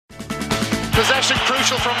Possession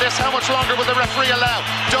crucial from this. How much longer will the referee allow?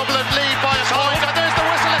 Dublin lead by a point, and there's the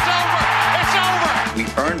whistle. It's over. It's over. We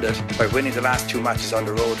earned it by winning the last 2 matches on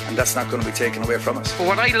the road, and that's not going to be taken away from us. But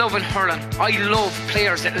what I love in hurling, I love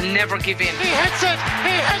players that will never give in. He hits it.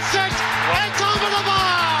 He hits it. It's over the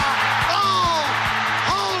bar. Oh,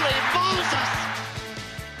 holy Moses.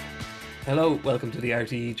 Hello, welcome to the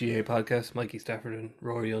RTEGA podcast. Mikey Stafford and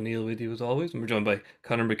Rory O'Neill with you as always. And we're joined by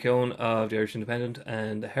Conor McKeown of the Irish Independent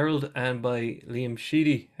and the Herald, and by Liam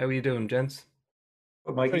Sheedy. How are you doing, gents?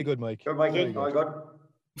 Good, Mikey. Very good, Mike. Good, Mikey. Very All good.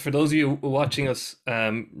 For those of you watching us,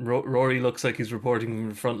 Rory looks like he's reporting from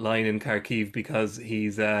the front line in Kharkiv because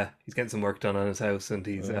he's getting some work done on his house, and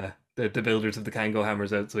he's the builders of the Kango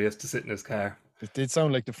hammers out, so he has to sit in his car. It did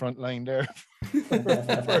sound like the front line there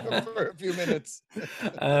for a few minutes.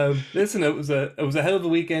 Listen, it was a hell of a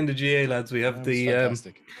weekend of GA, lads. We have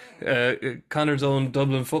Conor's own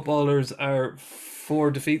Dublin footballers are 4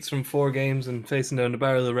 defeats from 4 games and facing down the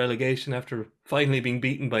barrel of relegation after finally being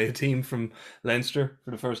beaten by a team from Leinster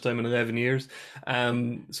for the first time in 11 years.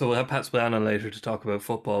 So we'll have Pat Spillane on later to talk about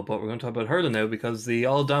football, but we're going to talk about hurling now because the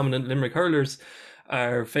all-dominant Limerick hurlers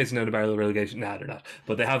are facing down the barrel of relegation. Nah, they're not.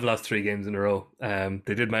 But they have lost 3 games in a row.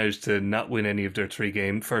 They did manage to not win any of their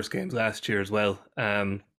 3 first games last year as well.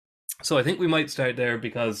 So I think we might start there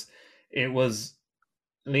because it was,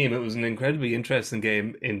 Liam, it was an incredibly interesting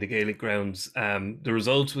game in the Gaelic grounds. The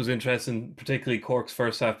result was interesting, particularly Cork's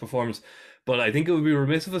first half performance. But I think it would be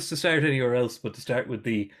remiss of us to start anywhere else but to start with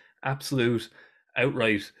the absolute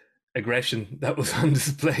outright aggression that was on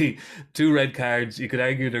display. 2 red cards. You could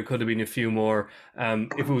argue there could have been a few more.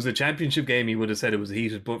 If it was a championship game, you would have said it was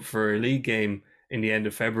heated, but for a league game in the end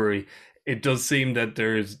of February, it does seem that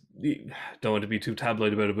there's, don't want to be too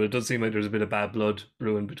tabloid about it, but it does seem like there's a bit of bad blood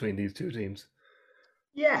brewing between these 2 teams.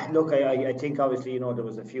 Yeah, look, I think obviously, there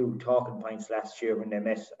was a few talking points last year when they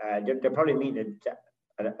met. They're probably meeting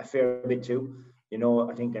a fair bit too.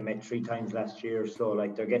 I think they met 3 times last year, so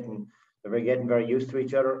like they're getting very used to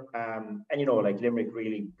each other. And Limerick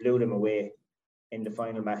really blew them away in the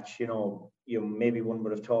final match. Maybe one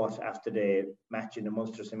would have thought after the match in the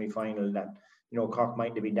Munster semi-final that Cork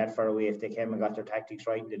mightn't have been that far away if they came and got their tactics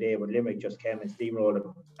right in the day, but Limerick just came and steamrolled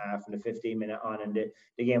them from the 15-minute on, and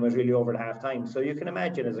the game was really over at half time. So you can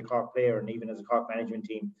imagine, as a Cork player and even as a Cork management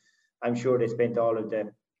team, I'm sure they spent all of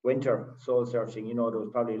the winter soul searching. There was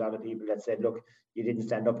probably a lot of people that said, look, you didn't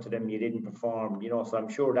stand up to them, you didn't perform, so I'm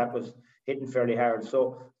sure that was hitting fairly hard.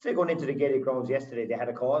 So say going into the Gaelic grounds yesterday, they had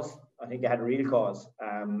a cause. I think they had a real cause.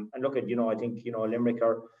 And look at, I think, Limerick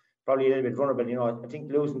are probably a little bit vulnerable. I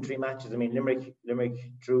think losing 3 matches, Limerick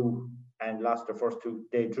drew and lost their first 2.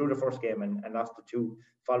 They drew the first game and lost the 2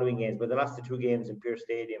 following games, but they lost the 2 games in Pearse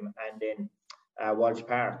Stadium and then Walsh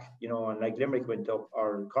Park, and like Limerick went up,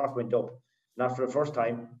 or Cork went up, not for the first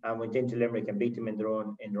time, and went into Limerick and beat them in their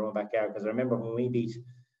own backyard. Because I remember when we beat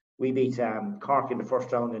Cork in the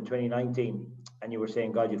first round in 2019, and you were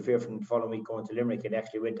saying, God, you'd fear from the following week going to Limerick, and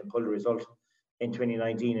actually went and pulled the result in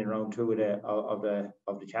 2019 in round 2 of the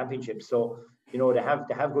championship. So they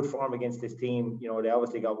have good form against this team. They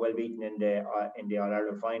obviously got well beaten in the All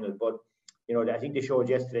Ireland final, but I think they showed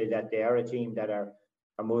yesterday that they are a team that are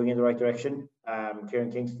moving in the right direction.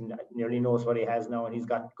 Kieran Kingston nearly knows what he has now, and he's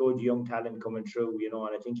got good young talent coming through.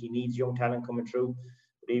 And I think he needs young talent coming through.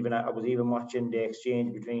 But I was watching the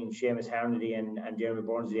exchange between Seamus Harnedy and Jeremy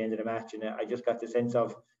Burns at the end of the match, and I just got the sense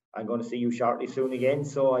of, I'm going to see you shortly soon again.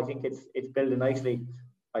 So I think it's building nicely.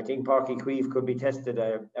 I think Páirc Uí Chaoimh could be tested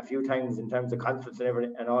a few times in terms of confidence and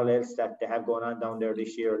everything and all else that they have going on down there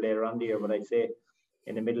this year or later on the year. But I'd say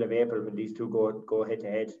in the middle of April, when these 2 go head to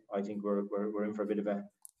head, I think we're in for a bit of a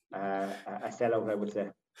sellout, I would say.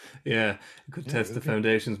 Yeah, it could test the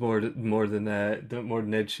foundations more than Ed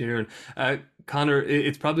Sheeran. Conor,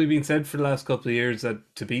 it's probably been said for the last couple of years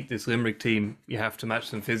that to beat this Limerick team, you have to match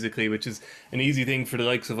them physically, which is an easy thing for the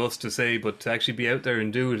likes of us to say, but to actually be out there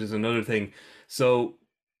and do it is another thing. So,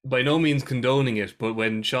 by no means condoning it, but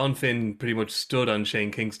when Sean Finn pretty much stood on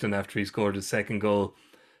Shane Kingston after he scored his 2nd goal,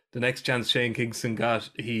 the next chance Shane Kingston got,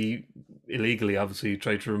 he illegally obviously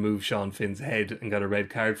tried to remove Sean Finn's head and got a red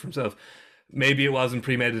card for himself. Maybe it wasn't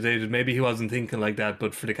premeditated, maybe he wasn't thinking like that,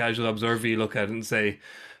 but for the casual observer, you look at it and say,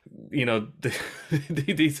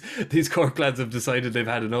 these Cork lads have decided they've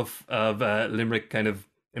had enough of Limerick kind of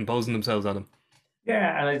imposing themselves on them.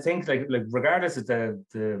 Yeah, and I think like regardless of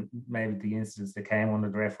the maybe the incidents that came under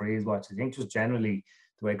the referee's watch, I think just generally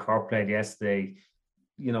the way Cork played yesterday,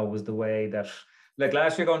 was the way that, like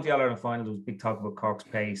last year going to the All-Ireland final, there was big talk about Cork's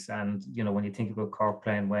pace, and when you think about Cork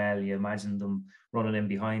playing well, you imagine them running in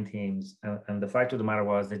behind teams, and the fact of the matter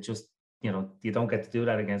was they just you don't get to do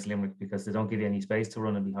that against Limerick because they don't give you any space to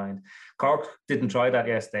run in behind. Cork didn't try that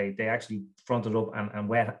yesterday. They actually fronted up and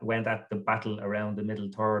went at the battle around the middle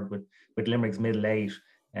third with Limerick's middle eight,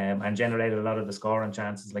 and generated a lot of the scoring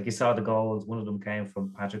chances. Like you saw the goals, one of them came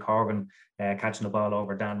from Patrick Horgan catching the ball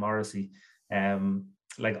over Dan Morrissey.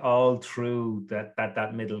 Like all through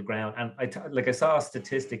that middle ground. And I saw a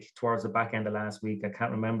statistic towards the back end of last week. I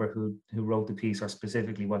can't remember who wrote the piece or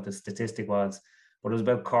specifically what the statistic was, but it was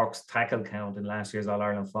about Cork's tackle count in last year's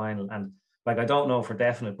All-Ireland final. And like, I don't know for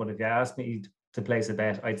definite, but if you asked me to place a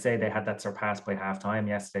bet, I'd say they had that surpassed by half time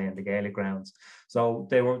yesterday in the Gaelic grounds. So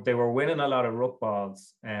they were winning a lot of ruck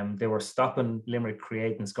balls, and they were stopping Limerick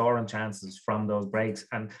creating scoring chances from those breaks.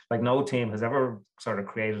 And like, no team has ever sort of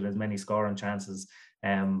created as many scoring chances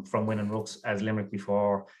from winning rucks as Limerick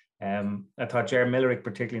before. I thought Jared Millerick,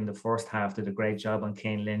 particularly in the first half, did a great job on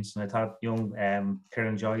Cian Lynch, and I thought young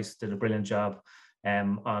Kieran Joyce did a brilliant job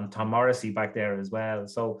on Tom Morrissey back there as well.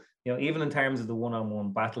 So, even in terms of the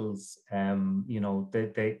one-on-one battles,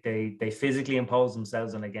 they physically imposed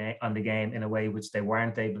themselves on the game in a way which they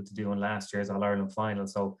weren't able to do in last year's All-Ireland final.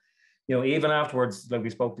 So, even afterwards, like, we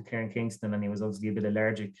spoke to Kieran Kingston, and he was obviously a bit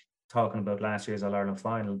allergic talking about last year's All-Ireland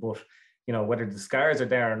final, but whether the scars are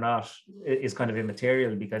there or not is kind of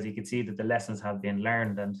immaterial, because you could see that the lessons have been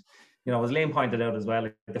learned. And, as Liam pointed out as well,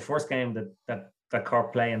 the first game that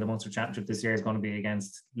Cork play in the Munster Championship this year is going to be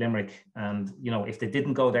against Limerick. And, if they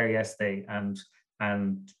didn't go there yesterday and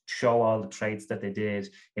show all the traits that they did,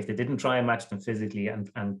 if they didn't try and match them physically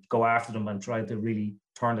and go after them and try to really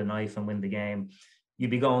turn the knife and win the game, you'd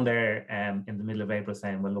be going there in the middle of April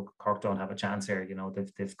saying, well, look, Cork don't have a chance here.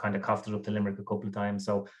 They've kind of coughed it up to Limerick a couple of times.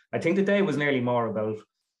 So I think the day was nearly more about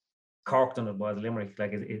Cork than it was Limerick. Like,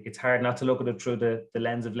 it's hard not to look at it through the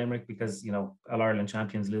lens of Limerick, because All-Ireland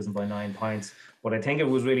champions losing by 9 points, but I think it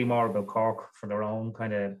was really more about Cork for their own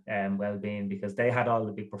kind of well-being, because they had all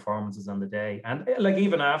the big performances on the day, and like,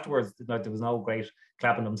 even afterwards, like, there was no great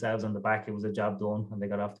clapping themselves on the back. It was a job done and they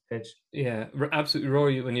got off the pitch. Yeah, absolutely,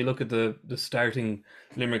 Rory. When you look at the starting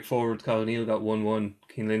Limerick forwards, Colin Neal got 1-1,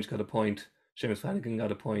 Cian Lynch got a point, Seamus Flanagan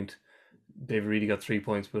got a point, David Reedy got 3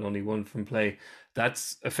 points, but only 1 from play.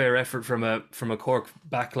 That's a fair effort from a Cork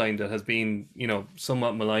backline that has been,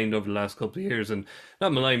 somewhat maligned over the last couple of years, and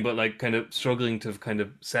not maligned, but like kind of struggling to kind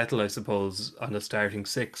of settle, I suppose, on a starting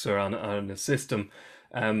six or on a system.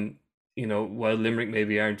 While Limerick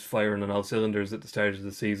maybe aren't firing on all cylinders at the start of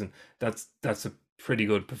the season, that's a pretty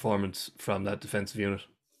good performance from that defensive unit.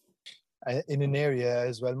 In an area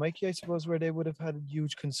as well, Mikey, I suppose, where they would have had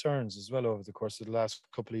huge concerns as well over the course of the last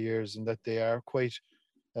couple of years, and that they are quite,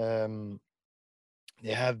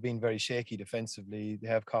 they have been very shaky defensively. They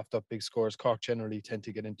have coughed up big scores. Cork generally tend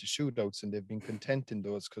to get into shootouts, and they've been content in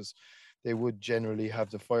those because they would generally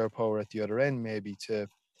have the firepower at the other end, maybe to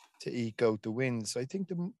eke out the wins. I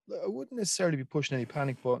think I wouldn't necessarily be pushing any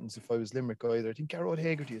panic buttons if I was Limerick either. I think Garrod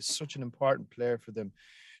Hagerty is such an important player for them,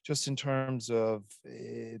 just in terms of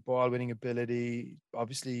ball winning ability,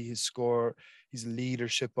 obviously his score, his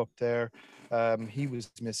leadership up there. He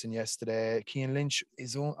was missing yesterday. Cian Lynch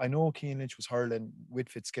I know Cian Lynch was hurling with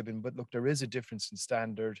Fitzgibbon, but look, there is a difference in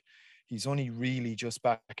standard. He's only really just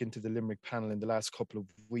back into the Limerick panel in the last couple of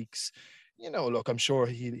weeks. Look, I'm sure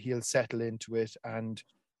he'll settle into it, and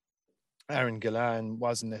Aaron Gillan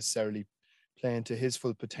wasn't necessarily playing to his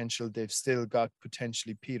full potential. They've still got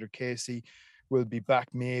potentially Peter Casey will be back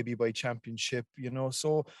maybe by championship,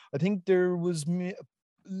 So I think there was a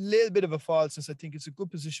little bit of a falseness. I think it's a good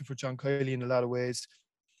position for John Kiely in a lot of ways.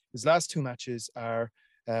 His last 2 matches are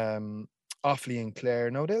Offaly and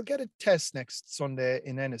Clare. Now, they'll get a test next Sunday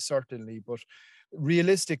in Ennis, certainly, but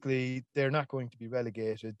realistically, they're not going to be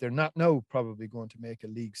relegated. They're not now probably going to make a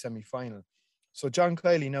league semi-final. So John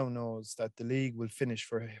Kiely now knows that the league will finish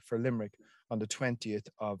for Limerick on the 20th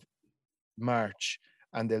of March,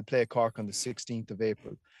 and they'll play Cork on the 16th of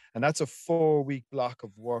April. And that's a 4-week block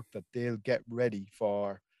of work that they'll get ready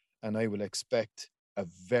for. And I will expect a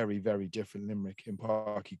very, very different Limerick in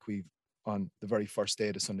Páirc Uí Chaoimh on the very first day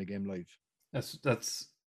of the Sunday Game Live. That's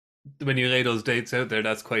when you lay those dates out there,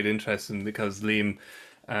 that's quite interesting, because Liam,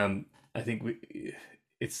 I think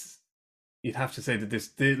you'd have to say that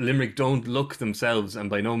the Limerick don't look themselves, and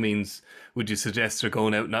by no means would you suggest they're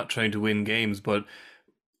going out not trying to win games, but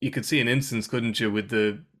you could see an instance, couldn't you, with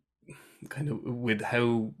the kind of with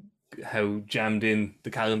how jammed in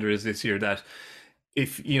the calendar is this year, that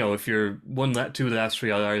if you're two of the last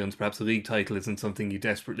 3 All-Irelands, perhaps a league title isn't something you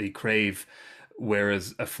desperately crave,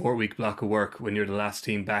 whereas a 4-week block of work when you're the last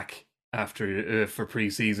team back after for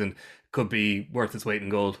pre-season could be worth its weight in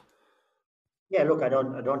gold. Yeah, look, I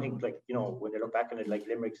don't think, when they look back on it, like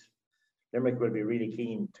Limerick's Limerick will be really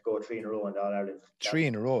keen to go 3 in a row in All Ireland. 3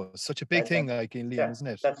 in a row, such a big thing, like in Leon, isn't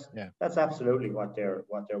it? That's absolutely what they're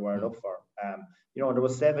wired up for. You know, there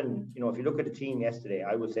was 7. You know, if you look at the team yesterday,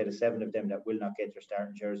 I would say the 7 of them that will not get their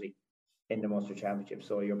starting jersey in the Munster Championship.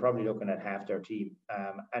 So you're probably looking at half their team.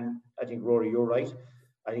 And I think, Rory, you're right.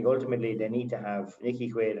 I think ultimately they need to have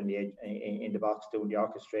Nicky Quaid in the box doing the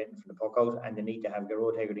orchestrating from the puck out, and they need to have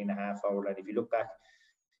Gearóid Hegarty in the half forward line. If you look back,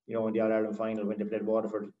 you know, in the All Ireland final when they played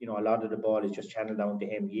Waterford, you know, a lot of the ball is just channeled down to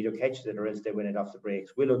him. He either catches it or else they win it off the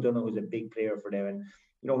breaks. Will O'Donoghue is a big player for them, and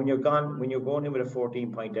you know, when you're going in with a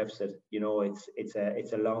 14-point deficit, you know,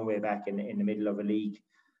 it's a long way back in the middle of a league.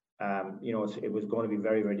 You know, it was going to be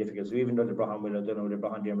very, very difficult. So even though they brought on Will O'Donoghue, they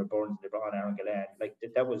brought on Dermot Burns, they brought on Aaron Gillane, like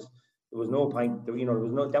there was no point. You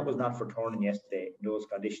know, that was not for turning yesterday in those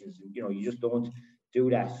conditions. And, you know, you just don't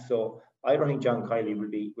do that. So I don't think John Kiely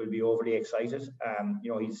will be overly excited.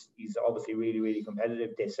 You know, he's obviously really, really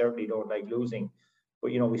competitive. They certainly don't like losing,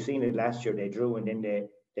 but you know, we've seen it last year. They drew and then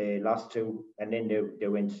they lost 2, and then they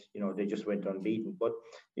went. You know, they just went unbeaten. But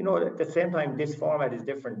you know, at the same time, this format is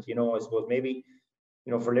different. You know, I suppose maybe,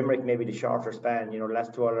 you know, for Limerick, maybe the shorter span. You know, the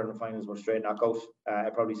last 2 All-Ireland finals were straight knockouts.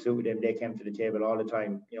 It probably suited them. They came to the table all the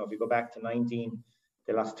time. You know, if you go back to 19,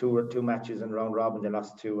 they lost two matches in the round robin. They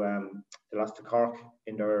lost to Cork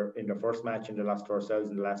in their first match, and they lost to ourselves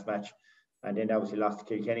in the last match, and then obviously lost to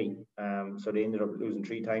Kilkenny. So they ended up losing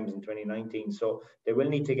 3 times in 2019. So they will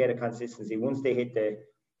need to get a consistency once they hit that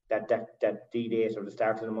D-date or the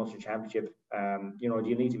start of the Munster Championship. You know,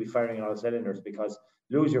 you need to be firing on all cylinders, because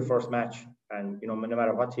lose your first match, and you know, no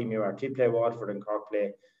matter what team you are, Tip play Waterford and Cork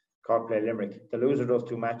play Limerick. The loser of those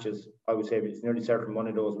 2 matches, I would say it's nearly certain one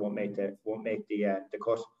of those won't make the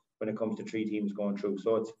cut when it comes to 3 teams going through.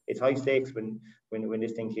 So it's high stakes when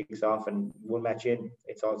this thing kicks off, and 1 match in,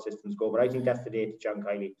 it's all systems go. But I think that's the date that John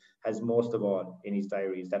Kiely has most of all in his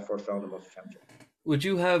diary, is that first round of Munster Championship. Would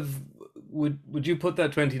you put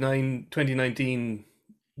that 2019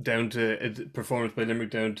 down to a performance by Limerick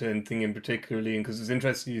down to anything in particularly? And because it's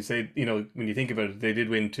interesting you say, you know, when you think about it, they did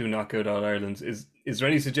win 2 knockout All Irelands. Is there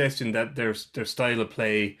any suggestion that their style of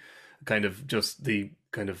play, kind of just the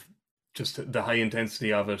high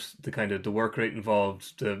intensity of it, the kind of the work rate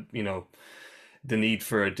involved, the, you know, the need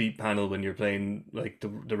for a deep panel when you're playing like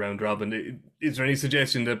the round robin, is there any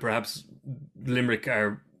suggestion that perhaps Limerick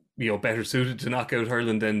are, you know, better suited to knockout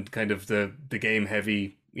hurling than kind of the game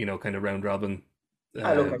heavy, you know, kind of round robin? Look,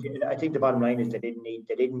 I think the bottom line is they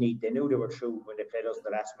knew they were through when they played us in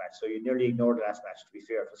the last match. So you nearly ignored the last match, to be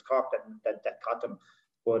fair. It was Cork that caught them.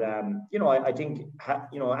 But you know, I think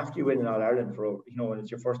you know, after you win an All Ireland for, you know, when it's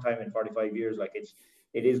your first time in 45 years, like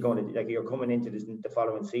it is going to, like, you're coming into the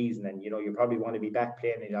following season, and you know, you probably want to be back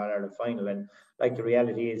playing in the All Ireland final. And like, the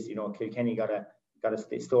reality is, you know, Kilkenny got a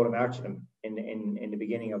stole a march at them in the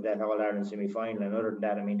beginning of that All Ireland semi final. And other than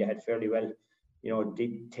that, I mean, they had fairly well, you know,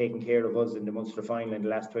 taken care of us in the Munster final in the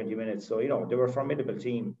last 20 minutes. So, you know, they were a formidable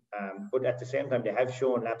team. But at the same time, they have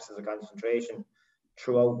shown lapses of concentration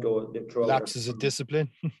throughout lapses of discipline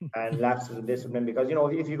and lapses of discipline, because, you know,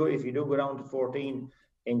 if you do go down to 14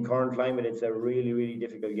 in current climate, it's a really, really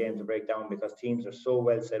difficult game to break down, because teams are so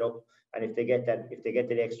well set up, and if they get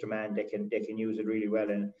that extra man, they can use it really well,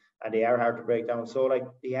 and they are hard to break down. So, like,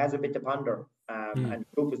 he has a bit to ponder, and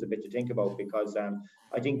Cook is a bit to think about, because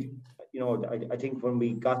I think, you know, I think when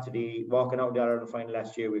we got to the walking out the Ireland final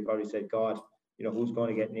last year, we probably said, God, you know, who's going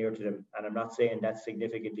to get near to them? And I'm not saying that's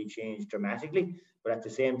significantly changed dramatically, but at the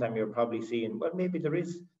same time, you're probably seeing, well, maybe there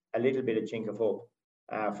is a little bit of chink of hope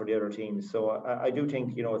for the other teams. So I do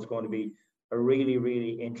think, you know, it's going to be a really,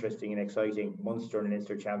 really interesting and exciting Munster and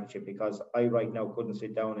Leinster Championship, because I right now couldn't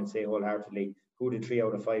sit down and say wholeheartedly who the 3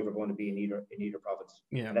 out of 5 are going to be in either province.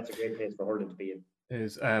 Yeah, and that's a great place for hurling to be in.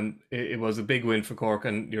 It was a big win for Cork,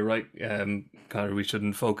 and you're right, Conor, we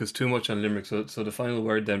shouldn't focus too much on Limerick. So the final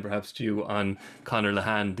word then perhaps due on Conor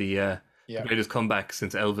Lehane, the greatest comeback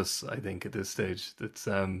since Elvis, I think, at this stage. That's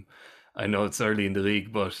I know it's early in the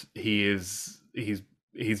league, but he's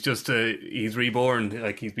reborn.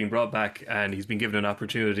 Like, he's been brought back and he's been given an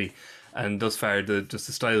opportunity, and thus far the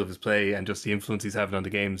style of his play and just the influence he's having on the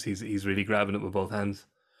games, he's really grabbing it with both hands.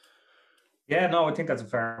 Yeah, no, I think that's a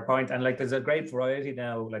fair point. And like, there's a great variety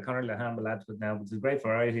now. Like, Conor Lehane will add to it now, but there's a great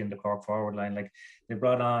variety in the Cork forward line. Like, they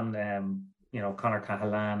brought on, you know, Conor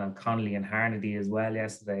Cahalane and Connolly and Harnedy as well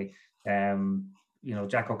yesterday. You know,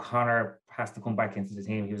 Jack O'Connor has to come back into the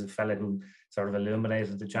team. He was a fella who sort of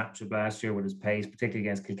illuminated the championship last year with his pace, particularly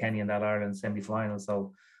against Kilkenny in that Ireland semi-final.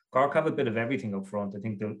 So Cork have a bit of everything up front. I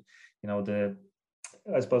think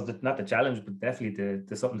I suppose not the challenge, but definitely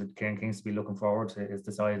the something that Kieran King's to be looking forward to is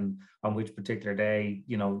deciding on which particular day,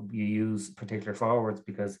 you know, you use particular forwards,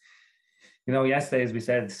 because yesterday, as we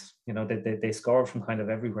said, they scored from kind of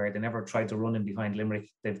everywhere. They never tried to run in behind Limerick.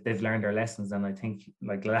 They've learned their lessons, and I think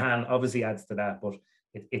like Lehane obviously adds to that, but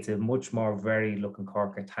it's a much more very looking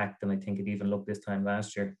Cork attack than I think it even looked this time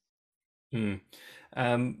last year.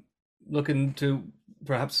 Looking to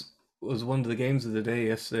perhaps was one of the games of the day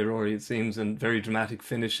yesterday, Rory, it seems, and very dramatic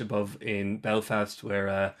finish above in Belfast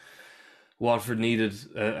where Waterford needed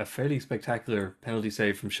a fairly spectacular penalty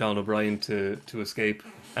save from Sean O'Brien to escape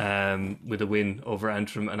with a win over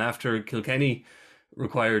Antrim. And after Kilkenny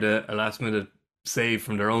required a last minute save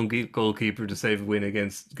from their own goalkeeper to save a win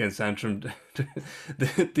against Antrim,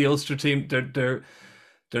 the Ulster team, they're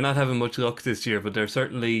not having much luck this year, but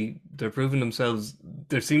they're proving themselves.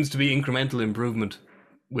 There seems to be incremental improvement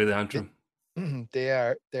with Antrim.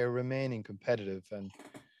 They're remaining competitive, and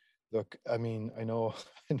look, I mean, I know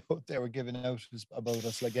they were giving out about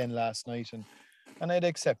us again last night, and I'd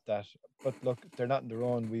accept that. But look, they're not on their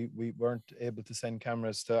own. We weren't able to send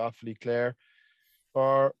cameras to Offaly Clare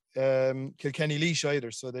or Kilkenny Laois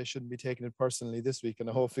either, so they shouldn't be taking it personally this week, and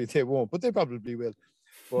hopefully they won't, but they probably will.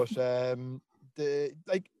 But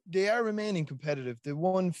they are remaining competitive. The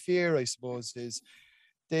one fear, I suppose, is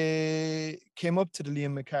they came up to the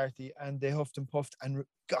Liam McCarthy and they huffed and puffed and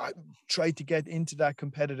tried to get into that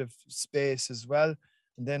competitive space as well,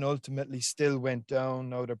 and then ultimately still went down.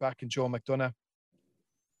 Now they're back in Joe McDonagh.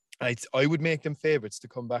 I would make them favourites to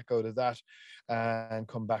come back out of that and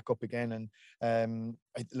come back up again. And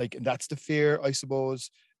that's the fear, I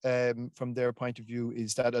suppose, from their point of view,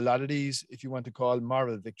 is that a lot of these, if you want to call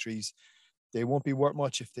moral victories, they won't be worth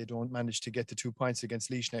much if they don't manage to get the 2 points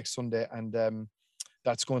against Laois next Sunday. And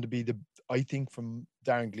that's going to be I think from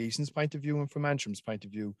Darren Gleeson's point of view and from Antrim's point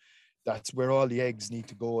of view, that's where all the eggs need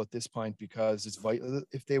to go at this point, because it's vital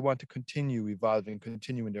if they want to continue evolving,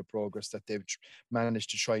 continuing their progress, that they've managed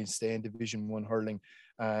to try and stay in Division 1 hurling,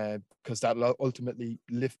 because that'll ultimately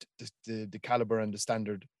lift the calibre and the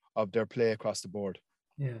standard of their play across the board.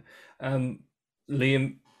 Yeah.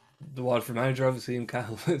 Liam, the Waterford manager, obviously, in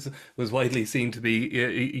Cahill, was widely seen to be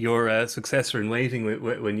your successor in waiting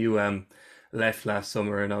when you left last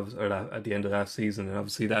summer or at the end of last season, and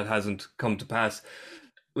obviously that hasn't come to pass.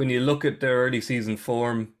 When you look at their early season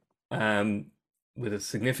form, with a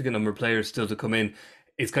significant number of players still to come in,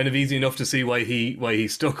 it's kind of easy enough to see why he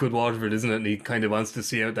stuck with Waterford, isn't it? And he kind of wants to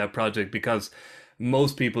see out that project, because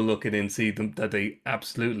most people look at it and see them that they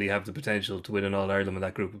absolutely have the potential to win an All-Ireland with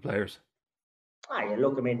that group of players. Yeah,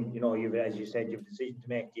 look, I mean, as you said, you have a decision to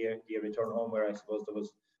make. Do you return home, where I suppose there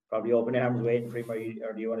was probably open arms waiting for him,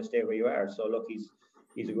 or do you want to stay where you are? So look, he's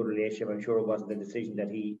a good relationship. I'm sure it wasn't a decision that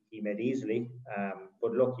he made easily.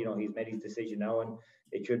 But look, he's made his decision now, and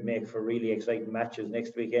it should make for really exciting matches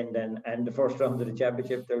next weekend and the first round of the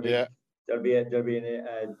championship.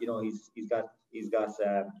 He's got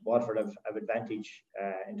Waterford have advantage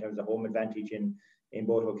in terms of home advantage in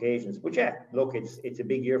both occasions. But yeah, look, it's a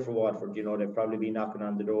big year for Waterford. They've probably been knocking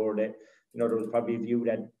on the door. There was probably a view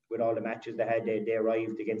that with all the matches they had, they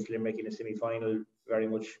arrived against Limerick in a semi-final very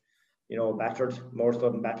much, battered, more so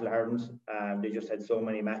than battle-hardened. They just had so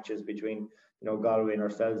many matches between, Galway and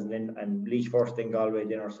ourselves, and Laois first, then Galway,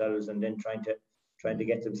 then ourselves, and then trying to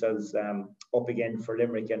get themselves up again for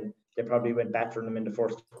Limerick, and they probably went battering them in the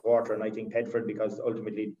first quarter. And I think Pedford, because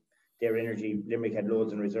ultimately their energy, Limerick had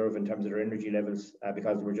loads in reserve in terms of their energy levels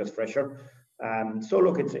because they were just fresher. So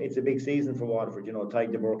look, it's a big season for Waterford.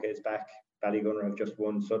 Tadhg de Búrca is back. Ballygunner have just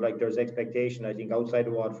won. So there's expectation, I think, outside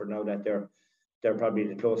of Waterford now that they're probably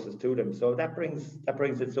the closest to them. So that brings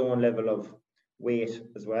its own level of weight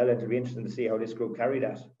as well, and it'll be interesting to see how this group carry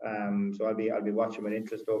that. So I'll be watching with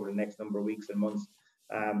interest over the next number of weeks and months.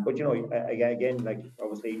 But again, like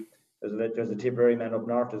obviously there's a Tipperary man up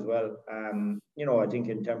north as well. I think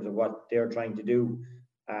in terms of what they're trying to do,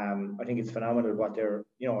 I think it's phenomenal what they're.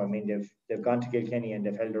 They've gone to Kilkenny and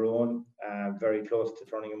they've held their own, very close to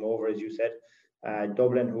turning them over, as you said.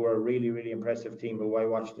 Dublin, who are a really, really impressive team, who I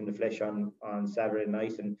watched in the flesh on Saturday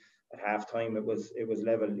night, and at half time it was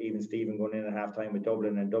level. Even Stephen going in at half time with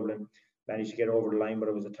Dublin, and Dublin managed to get over the line, but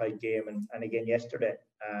it was a tight game. And again yesterday.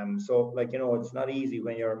 So it's not easy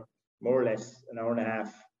when you're more or less an hour and a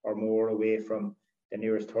half or more away from the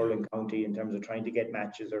nearest hurling county in terms of trying to get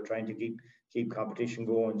matches or trying to keep competition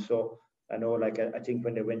going. So I know, I think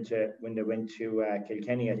when they went to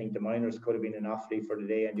Kilkenny, I think the minors could have been in Offaly for the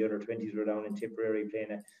day, and the other 20s were down in Tipperary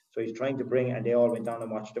playing it. So he's trying to bring, and they all went down and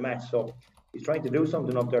watched the match. So he's trying to do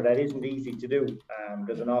something up there that isn't easy to do.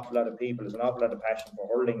 There's an awful lot of people, there's an awful lot of passion for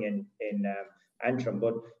hurling in Antrim.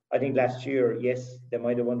 But I think last year, yes, they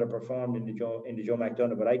might have underperformed in the Joe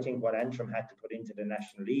McDonagh, but I think what Antrim had to put into the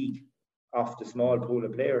National League off the small pool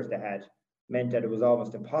of players they had meant that it was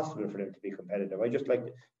almost impossible for them to be competitive. I just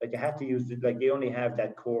like they had to use like they only have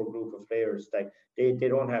that core group of players. Like they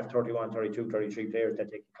don't have 31, 32, 33 players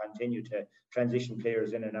that they can continue to transition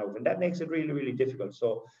players in and out, and that makes it really, really difficult.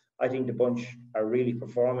 So I think the bunch are really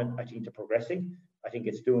performing. I think they're progressing. I think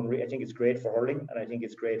it's doing. I think it's great for hurling, and I think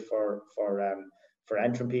it's great for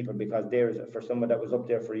Antrim people, because there's for someone that was up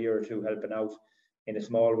there for a year or two helping out in a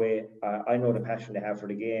small way. I know the passion they have for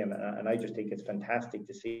the game, and I just think it's fantastic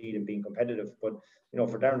to see them being competitive. But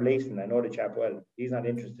for Darren Leeson, I know the chap well. He's not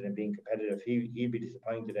interested in being competitive. He'd be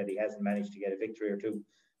disappointed that he hasn't managed to get a victory or two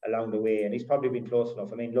along the way, and he's probably been close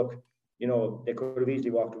enough. I mean, look, they could have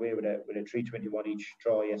easily walked away with a 3-21 each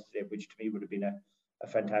draw yesterday, which to me would have been a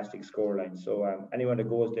fantastic scoreline. So anyone that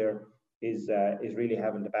goes there is really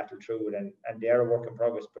having to battle through it, and they are a work in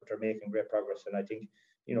progress, but they're making great progress. And I think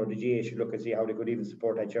the GA should look and see how they could even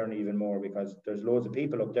support that journey even more, because there's loads of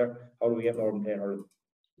people up there. How do we get more of them playing hurling?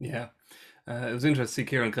 Yeah. It was interesting to see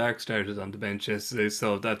Kieran Clark started on the bench yesterday,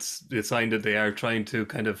 so that's a sign that they are trying to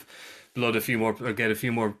kind of blood a few more or get a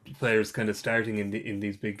few more players kind of starting in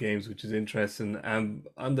these big games, which is interesting.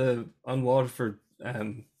 On Waterford,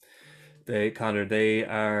 they're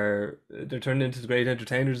turning into the great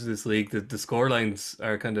entertainers of this league. The score lines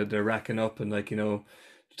are they're racking up, and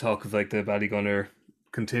talk of like the Ballygunner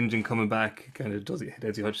contingent coming back, kind of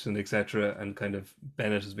Desi Hutchinson, etc., and kind of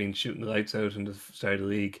Bennett has been shooting the lights out in the start of the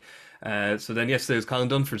league. So then yesterday was Colin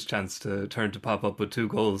Dunford's chance to pop up with 2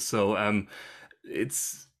 goals. So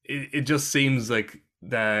it just seems like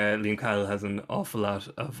that Liam Cahill has an awful lot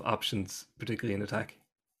of options, particularly in attack.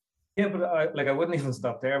 Yeah, but I wouldn't even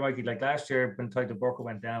stop there, Mikey. Like last year when Tadhg de Búrca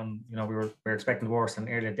went down, we were expecting the worst, and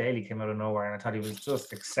Iarla Daly came out of nowhere, and I thought he was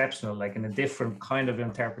just exceptional, like in a different kind of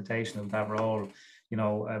interpretation of that role.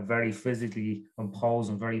 A very physically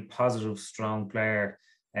imposing, very positive, strong player.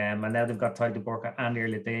 And now they've got Tadhg de Búrca and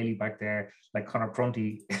Iarla Daly back there, like Conor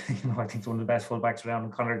Prunty, I think it's one of the best fullbacks around,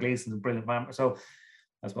 and Conor Gleeson's a brilliant man. So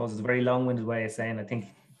I suppose it's a very long-winded way of saying I think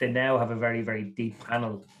they now have a very, very deep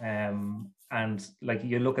panel. And like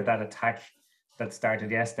you look at that attack that started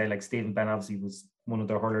yesterday, like Stephen Benn obviously was one of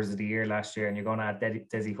the hurlers of the year last year, and you're going to add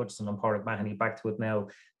Desi Hutchinson and Pádraig Mahoney back to it now,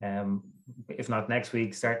 if not next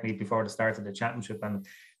week, certainly before the start of the championship. And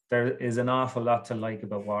there is an awful lot to like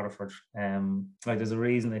about Waterford. Like there's a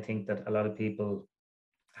reason I think that a lot of people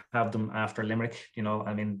have them after Limerick.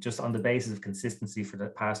 I mean, just on the basis of consistency for the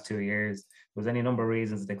past 2 years, there was any number of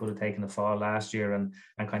reasons that they could have taken a fall last year and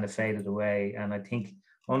kind of faded away. And I think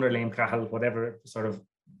under Liam Cahill,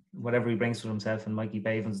 whatever he brings for himself and Mikey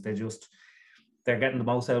Bavens, they're getting the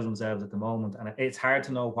most out of themselves at the moment. And it's hard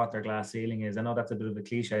to know what their glass ceiling is. I know that's a bit of a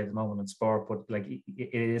cliche at the moment in sport, but like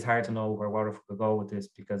it is hard to know where Waterford could go with this,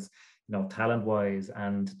 because talent wise,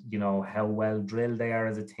 and how well drilled they are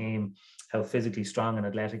as a team, how physically strong and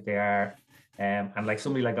athletic they are, and like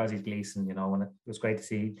somebody like Ozzy Gleeson, and it was great to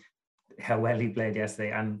see how well he played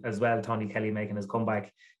yesterday, and as well Tony Kelly making his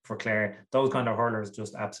comeback for Clare. Those kind of hurlers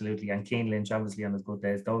just absolutely, and Cian Lynch obviously on his good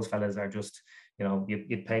days. Those fellas are just,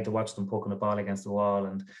 you'd pay to watch them poking a ball against the wall,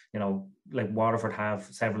 and like Waterford have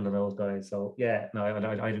several of those guys. So yeah, no,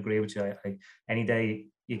 I'd agree with you. Any day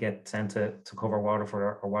you get sent to cover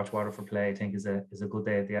Waterford or watch Waterford play, I think is a good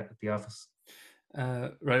day at the office.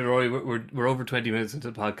 Right, Rory, we're over 20 minutes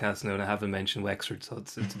into the podcast now, and I haven't mentioned Wexford, so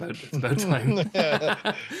it's about time.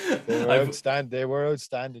 They were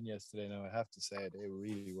outstanding yesterday. Now I have to say, they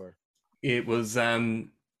really were. It was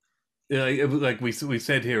like we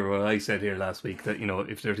said here, or I said here last week, that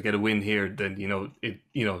if they're to get a win here, then you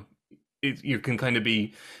can kind of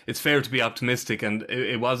be, it's fair to be optimistic, and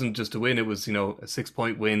it wasn't just a win, it was a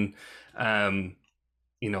 6-point win,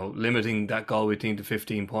 limiting that Galway team to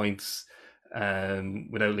 15 points.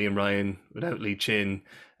 Without Liam Ryan, without Lee Chin,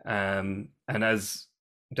 and as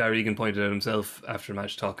Darragh Egan pointed out himself after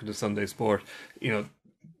match talking to Sunday Sport,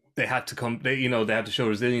 they had to come. They had to show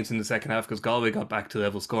resilience in the second half, because Galway got back to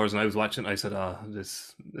level scores. And I was watching, I said,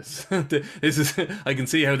 this is I can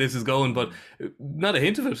see how this is going, but not a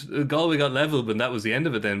hint of it. Galway got level, but that was the end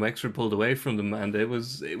of it. Then Wexford pulled away from them, and it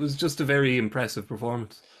was just a very impressive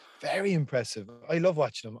performance. Very impressive. I love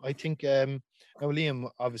watching them. I think. Now, Liam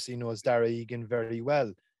obviously knows Darragh Egan very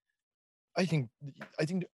well. I think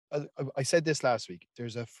I said this last week.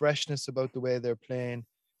 There's a freshness about the way they're playing.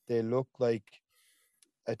 They look like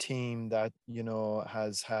a team that,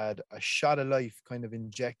 has had a shot of life kind of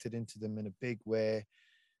injected into them in a big way.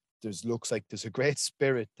 Looks like there's a great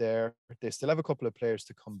spirit there. They still have a couple of players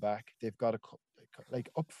to come back. They've got like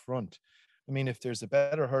up front. I mean, if there's a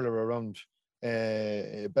better hurler around,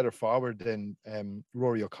 a better forward than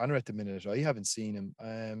Rory O'Connor at the minute, I haven't seen him.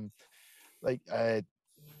 I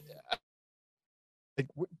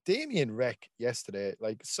Damien Wreck yesterday,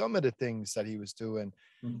 like some of the things that he was doing,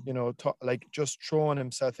 you know, like just throwing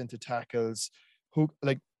himself into tackles,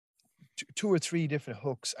 like 2 or 3 different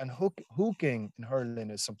hooks, and hooking in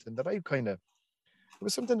hurling is something that it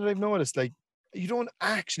was something that I've noticed. Like you don't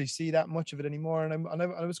actually see that much of it anymore, and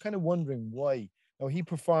I was kind of wondering why. Now he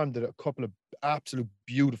performed a couple of absolute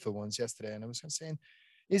beautiful ones yesterday, and I was kind of saying,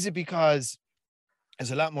 is it because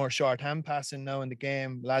there's a lot more short hand passing now in the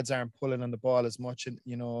game? Lads aren't pulling on the ball as much, and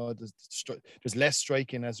you know there's less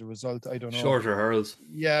striking as a result. I don't know. Shorter hurls.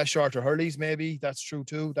 Yeah, shorter hurleys maybe. That's true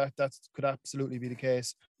too. That could absolutely be the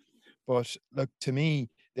case. But look, to me,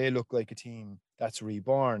 they look like a team that's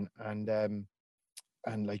reborn, and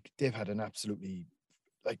like they've had an absolutely,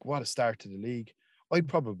 like, what a start to the league. I'd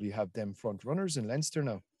probably have them front runners in Leinster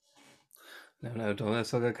now. No, don't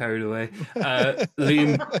let's not get carried away.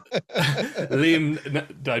 Liam,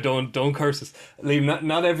 don't curse us. Liam,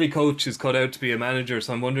 not every coach is cut out to be a manager,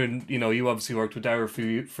 so I'm wondering, you know, you obviously worked with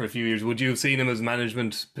Darragh for a few years. Would you have seen him as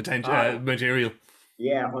management material?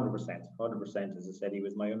 Yeah, 100%. As I said, he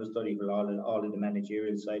was my understudy for all of the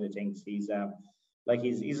managerial side of things. He's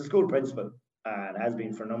he's a school principal and has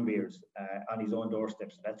been for a number of years on his own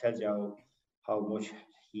doorstep. So that tells you how much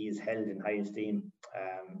he is held in high esteem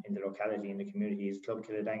in the locality, in the community. His club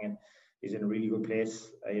Kildangan is in a really good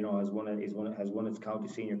place. You know, has won its county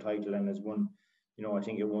senior title, and has won, you know, I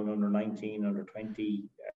think it won under 19, under 20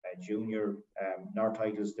 junior North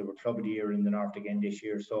titles. They were club of the year in the North again this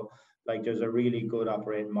year. So like there's a really good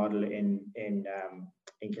operating model in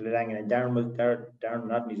Kildangan, and Darren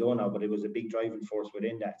not on his own now, but it was a big driving force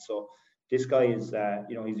within that. So this guy is,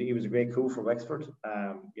 you know, he was a great coup for Wexford,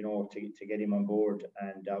 you know, to get him on board.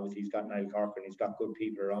 And obviously he's got Niall Corcoran, he's got good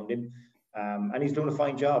people around him. And he's doing a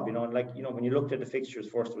fine job, you know. And like, you know, when you looked at the fixtures,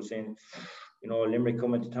 first was saying, you know, Limerick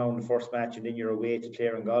coming to town the first match, and then you're away to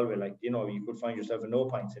Clare and Galway, like, you know, you could find yourself with no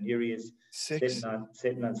points. And here he is sitting on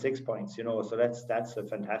 6 points, you know. So that's a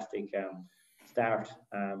fantastic start.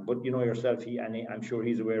 But you know yourself, I'm sure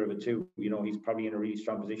he's aware of it too. You know, he's probably in a really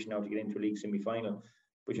strong position now to get into a league semi-final.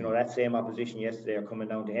 But you know, that same opposition yesterday are coming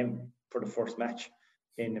down to him for the first match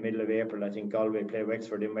in the middle of April. I think Galway play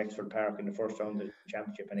Wexford in Wexford Park in the first round of the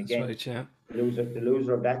championship. And again, right, yeah. the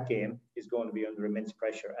loser of that game is going to be under immense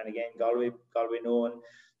pressure. And again, Galway knowing,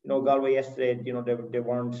 you know, Galway yesterday, you know, they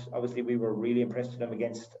weren't, obviously we were really impressed with them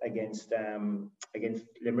against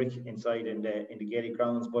Limerick inside in the Gaelic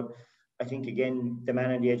grounds. But I think, again, the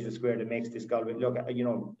man on the edge of the square that makes this Galway look, you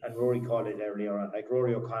know, and Rory called it earlier on, like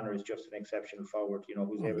Rory O'Connor is just an exceptional forward, you know,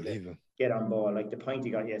 who's able to get on ball. Like the point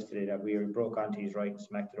he got yesterday that we broke onto his right and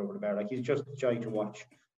smacked it over the bar. Like, he's just a joy to watch.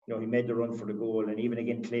 You know, he made the run for the goal, and even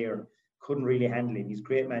again, Clare couldn't really handle him. He's a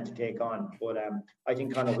great man to take on. But I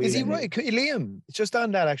think Conor Whelan... Is he right? Liam, it's just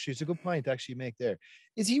on that, actually. It's a good point to actually make there.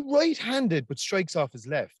 Is he right-handed but strikes off his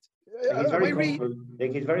left? He's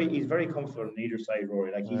very comfortable on either side,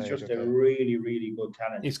 Rory. Like, he's just a really, really good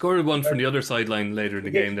talent. He scored one from the other sideline later in the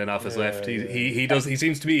game, then off his left. He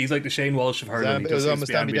seems to be, he's like the Shane Walsh of hurling. It was almost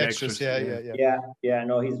ambidextrous. Yeah.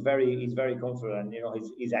 No, he's very comfortable, and you know,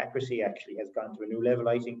 his accuracy actually has gone to a new level,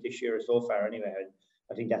 I think, this year so far. Anyway,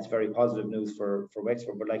 I think that's very positive news for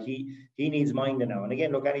Wexford. But like, he needs minding now. And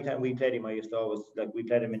again, look, anytime we played him, I used to always, like, we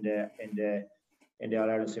played him in the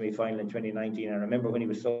All-Ireland semi-final in 2019. And I remember when he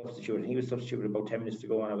was substituted about 10 minutes to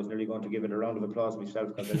go, and I was nearly going to give it a round of applause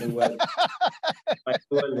myself, because I knew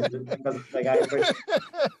because like I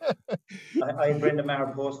had Brendan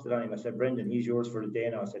Maher posted on him. I said, Brendan, he's yours for the day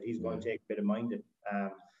now. I said, he's going to take a bit of minding,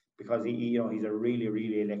 because he's a really,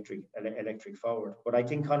 really electric forward. But I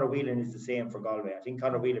think Conor Whelan is the same for Galway. I think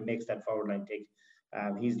Conor Whelan makes that forward line tick.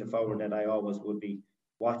 He's the forward that I always would be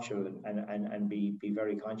watchful and be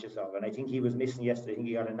very conscious of. And I think he was missing yesterday. I think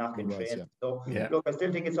he got a knock in training. Yeah. So look, I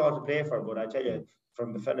still think it's all to play for, but I tell you,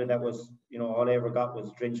 from the fella that was, you know, all I ever got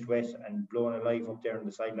was drenched wet and blown alive up there on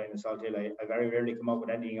the sideline in Salt Hill, I very rarely come up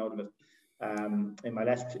with anything out of it. In my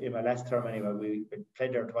last term anyway, we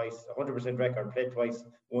played there twice, 100% record, played twice,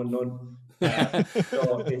 won none.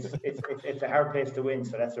 So it's a hard place to win.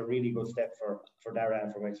 So that's a really good step for Darragh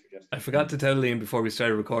and for Wexford. I forgot to tell Liam before we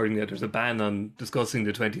started recording that there's a ban on discussing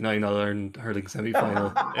the 29 All-Ireland hurling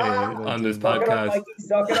semi-final on this podcast.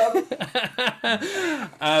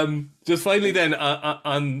 Just finally then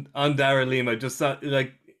on Darragh, Liam, I just thought,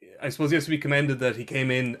 like, I suppose he has to be commended that he came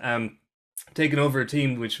in taking over a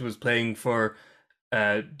team which was playing for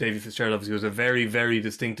Davy Fitzgerald. Obviously, it was a very, very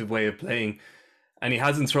distinctive way of playing, and he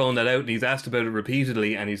hasn't thrown that out, and he's asked about it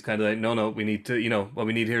repeatedly, and he's kind of like, no, we need to, you know, what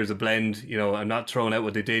we need here is a blend. You know, I'm not throwing out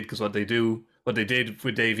what they did, because what they did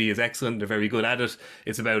with Davy is excellent. They're very good at it.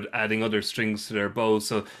 It's about adding other strings to their bow.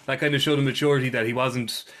 So that kind of showed a maturity that he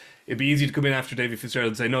wasn't it'd be easy to come in after Davy Fitzgerald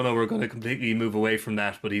and say, no, we're going to completely move away from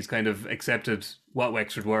that. But he's kind of accepted what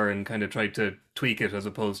Wexford were and kind of tried to tweak it as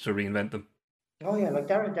opposed to reinvent them. Oh yeah, like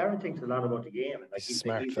Darren thinks a lot about the game. Like He's a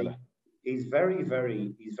smart fella. He's very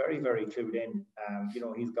clued in.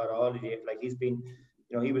 He's got all the like he's been.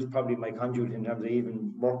 He was probably my conduit in terms of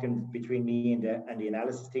even working between me and the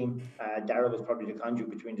analysis team. Darragh was probably the conduit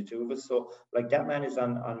between the two of us. So like that man is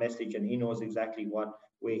on message, and he knows exactly what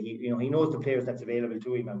way he knows the players that's available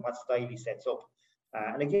to him and what style he sets up.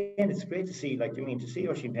 And again, it's great to see to see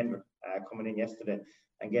Oisin Pender coming in yesterday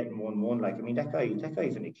and getting 1-1. Like, I mean, that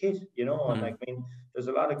guy's in a kid, and like, I mean, there's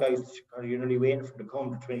a lot of guys you're nearly waiting for them to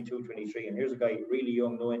come to 22, 23, and here's a guy really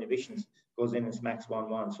young, no inhibitions, goes in and smacks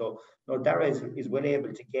 1-1. So, Darragh is well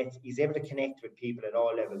able to he's able to connect with people at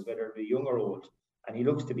all levels, whether they're young or old, and he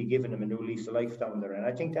looks to be giving them a new lease of life down there. And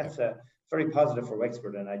I think that's very positive for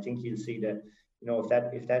Wexford, and I think you'll see that,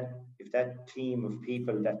 if that team of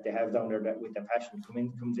people that they have down there that with the passion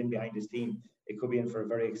comes in behind this team, it could be in for a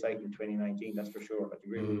very exciting 2019. That's for sure. I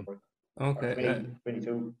agree with you. Okay.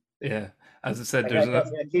 22. Yeah, as I said, I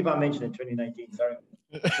keep on mentioning 2019. Sorry.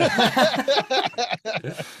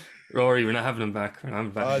 Rory, we're not having him back.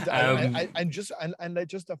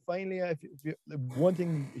 Finally, one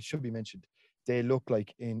thing it should be mentioned: they look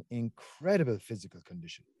like in incredible physical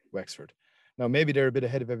condition, Wexford. Now, maybe they're a bit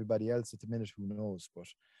ahead of everybody else at the minute, who knows? But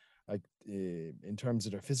like in terms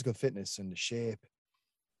of their physical fitness and the shape,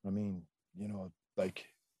 I mean, like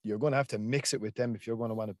you're going to have to mix it with them if you're going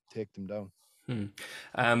to want to take them down.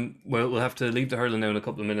 Well, we'll have to leave the hurling now in a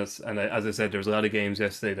couple of minutes. And as I said, there's a lot of games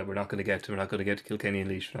yesterday that we're not going to get to. We're not going to get to Kilkenny and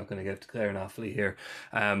Laois. We're not going to get to Clare and Offaly here.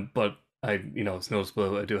 But it's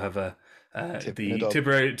noticeable. I do have the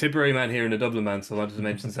Tipperary man here and a Dublin man, so I wanted to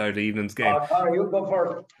mention Saturday evening's game. You go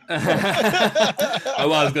first. I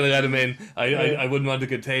was going to let him in. I wouldn't want to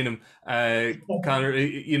contain him. Conor,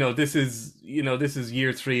 this is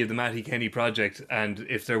year 3 of the Matty Kenny project, and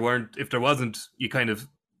if there wasn't, you kind of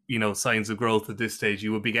signs of growth at this stage,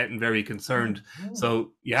 you would be getting very concerned.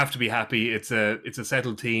 So you have to be happy. It's a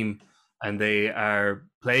settled team, and they are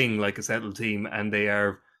playing like a settled team, and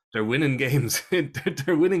they're winning games.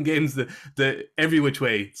 They're winning games the every which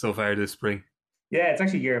way so far this spring. Yeah, it's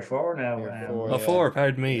actually year 4 now. 4,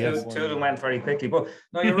 pardon me. Yes. Two of them went very quickly. But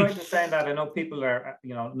no, you're right in saying that. I know people are,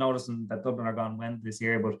 noticing that Dublin are gone went this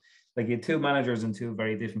year, but like you had 2 managers in 2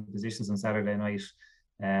 very different positions on Saturday night.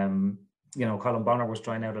 Colin Bonner was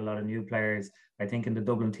trying out a lot of new players. I think in the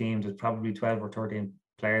Dublin team, there's probably 12 or 13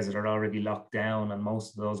 players that are already locked down, and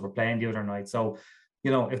most of those were playing the other night. So,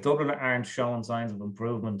 if Dublin aren't showing signs of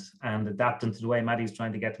improvement and adapting to the way Matty's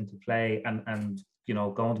trying to get them to play and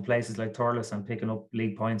going to places like Thurles and picking up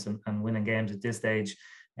league points and winning games at this stage,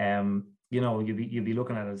 you'd be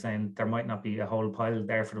looking at it saying there might not be a whole pile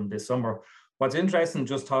there for them this summer. What's interesting,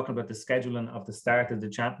 just talking about the scheduling of the start of the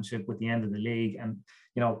championship with the end of the league, and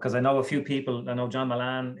because I know a few people, I know John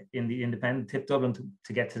Milan in the Independent tipped Dublin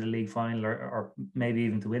to get to the league final or maybe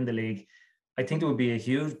even to win the league. I think there would be a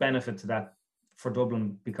huge benefit to that for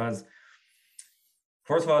Dublin, because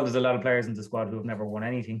first of all, there's a lot of players in the squad who have never won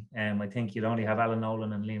anything. I think you'd only have Alan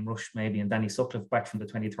Nolan and Liam Rush maybe, and Danny Sutcliffe back from the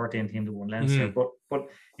 2013 team that won Leinster. But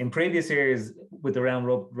in previous years with the round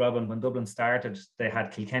robin, when Dublin started, they had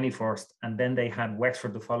Kilkenny first, and then they had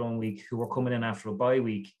Wexford the following week, who were coming in after a bye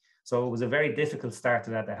week. So it was a very difficult start to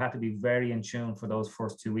that. They had to be very in tune for those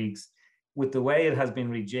first 2 weeks. With the way it has been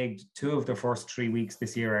rejigged, 2 of their first 3 weeks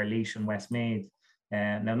this year are Laois and Westmeath.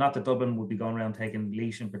 Now, not that Dublin would be going around taking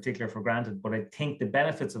Laois in particular for granted, but I think the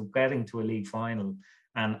benefits of getting to a league final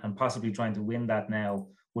and possibly trying to win that now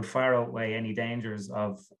would far outweigh any dangers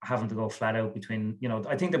of having to go flat out between,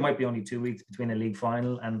 I think there might be only 2 weeks between a league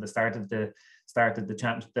final and the start of the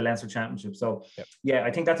Leinster Championship. So, yeah,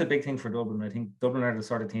 I think that's a big thing for Dublin. I think Dublin are the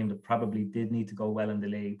sort of team that probably did need to go well in the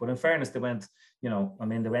league. But in fairness, they went, they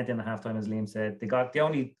went in at halftime, as Liam said. They got the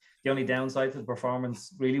only downside to the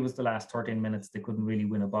performance really was the last 13 minutes. They couldn't really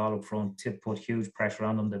win a ball up front. Tip put huge pressure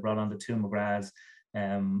on them. They brought on the 2 McGraths.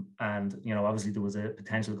 And obviously there was a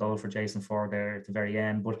potential goal for Jason Ford there at the very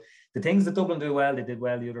end. But the things that Dublin do well, they did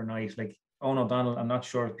well the other night. Like Owen O'Donnell, I'm not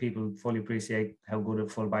sure if people fully appreciate how good a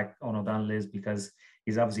fullback Owen O'Donnell is, because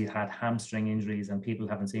he's obviously had hamstring injuries and people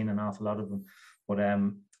haven't seen an awful lot of them. But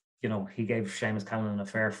he gave Seamus Callan a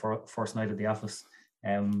fair first night at the office.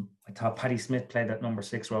 I thought Paddy Smith played that number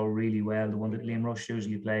 6 role really well, the one that Liam Rush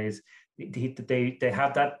usually plays. They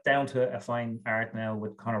have that down to a fine art now,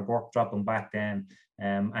 with Conor Burke dropping back then,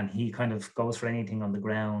 and he kind of goes for anything on the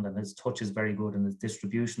ground, and his touch is very good and his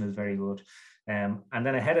distribution is very good. And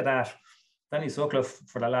then ahead of that, Danny Sutcliffe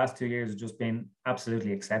for the last 2 years has just been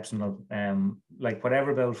absolutely exceptional. Like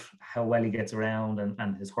whatever about how well he gets around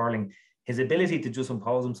and his hurling, his ability to just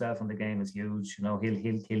impose himself on the game is huge. You know,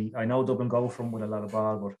 he'll I know Dublin go for him with a lot of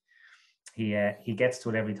ball, but he gets to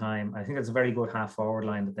it every time. I think it's a very good half forward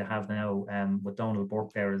line that they have now, with Donald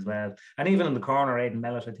Burke there as well. And even in the corner, Aidan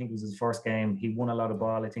Mellett, I think it was his first game. He won a lot of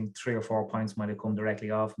ball. I think 3 or 4 points might have come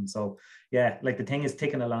directly off him. So yeah, like the thing is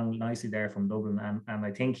ticking along nicely there from Dublin. And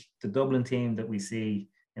I think the Dublin team that we see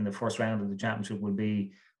in the first round of the championship will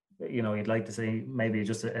be, you know, you'd like to see maybe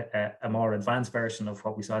just a more advanced version of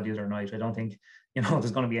what we saw the other night. I don't think, you know,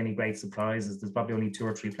 there's going to be any great surprises. There's probably only 2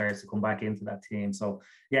 or 3 players to come back into that team. So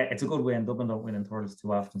yeah, it's a good win. Dublin don't win in thirds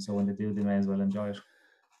too often, so when they do, they may as well enjoy it.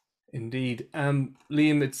 Indeed.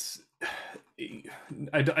 Liam, it's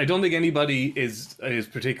I don't think anybody is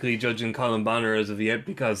particularly judging Colin Bonner as of yet,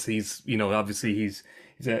 because he's, you know, obviously he's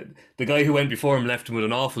the guy who went before him left him with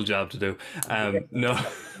an awful job to do. No,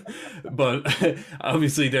 but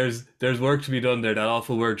obviously there's work to be done there, that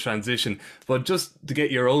awful word transition. But just to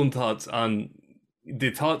get your own thoughts on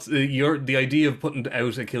the idea of putting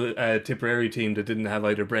out a Tipperary team that didn't have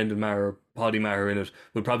either Brendan Maher or Paddy Maher in it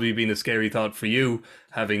would probably have been a scary thought for you,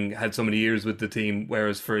 having had so many years with the team,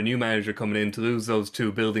 whereas for a new manager coming in to lose those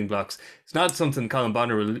 2 building blocks, it's not something Colin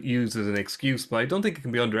Bonner will use as an excuse, but I don't think it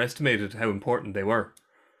can be underestimated how important they were.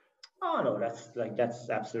 Oh no, that's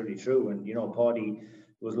absolutely true. And you know, Paddy,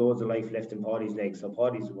 there was loads of life left in Paddy's legs. So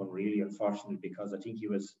Paddy's the one really unfortunate, because I think he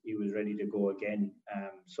was ready to go again.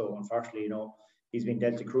 So unfortunately, you know, he's been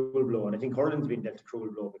dealt a cruel blow, and I think Hurlin's been dealt a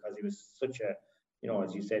cruel blow because he was such a, you know,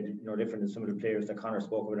 as you said, you know, different than some of the players that Conor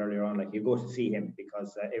spoke about earlier on. Like, you go to see him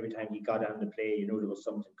because every time he got on the play, you know there was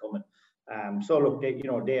something coming. So look,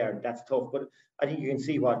 that's tough, but I think you can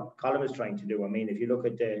see what Colin is trying to do. I mean, if you look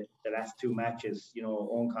at the last 2 matches, you know,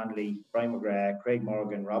 Owen Connolly, Brian McGrath, Craig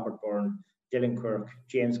Morgan, Robert Byrne, Dylan Quirk,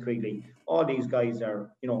 James Krigley, all these guys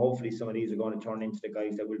are, you know, hopefully some of these are going to turn into the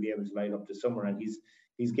guys that will be able to light up this summer, and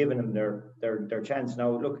he's given them their chance.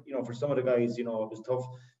 Now, look, you know, for some of the guys, you know, it was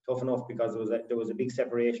tough enough because there was a big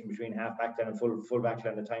separation between half backline and full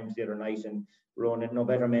backline at times the other night, and Ronan, no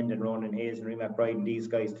better men than Ronan Hayes and Reem McBride and these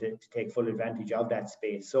guys to take full advantage of that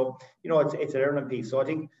space. So, you know, it's a learning piece. So I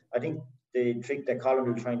think the trick that Colin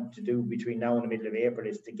will try to do between now and the middle of April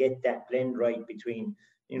is to get that blend right between,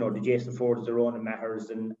 you know, the Jason Fords, the Ronan Mahers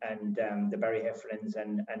and the Barry Heflins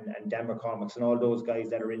and Dan McCormicks and all those guys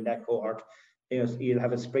that are in that cohort. You know, you'll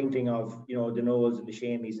have a sprinkling of, you know, the Knowles and the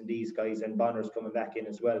Shamies and these guys, and Bonner's coming back in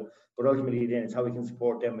as well. But ultimately, then it's how we can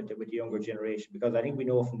support them with the younger generation, because I think we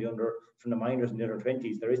know from the minors and the under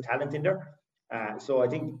 20s there is talent in there. So I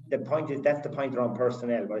think the point is, that's the point around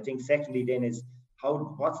personnel. But I think secondly then is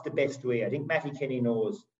what's the best way. I think Matty Kenny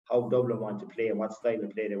knows how Dublin want to play and what style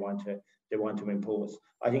of play they want to impose.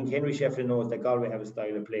 I think Henry Shefflin knows that Galway have a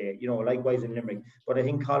style of play, you know, likewise in Limerick. But I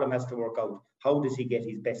think Colin has to work out how does he get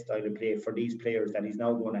his best style of play for these players that he's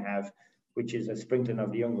now going to have, which is a sprinkling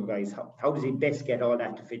of the younger guys. How does he best get all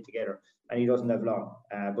that to fit together? And he doesn't have long.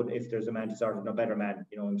 But if there's a man to start with, no better man,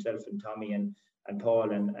 you know, himself and Tommy and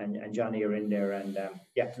Paul and Johnny are in there. And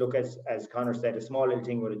yeah, look, as Conor said, a small little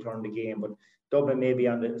thing would have turned the game, but Dublin maybe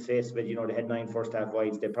on the face of it, you know, they had 9 first half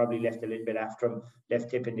wides. They probably left a little bit after them, left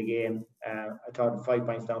tip in the game. I thought 5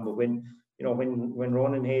 points down, but when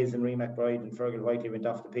Ronan Hayes and Reem McBride and Fergal Whiteley went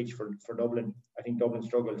off the pitch for Dublin, I think Dublin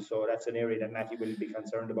struggled. So that's an area that Matty will be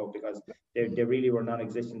concerned about, because they really were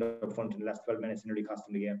non-existent up front in the last 12 minutes and nearly cost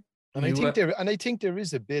them the game. And I think there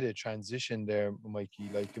is a bit of transition there, Mikey.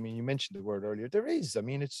 Like, I mean, you mentioned the word earlier. There is. I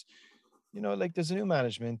mean, it's, you know, like, there's a new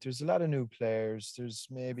management, there's a lot of new players, there's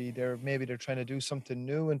maybe they're trying to do something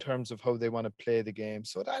new in terms of how they want to play the game.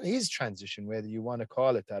 So that is transition, whether you want to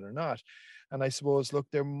call it that or not. And I suppose, look,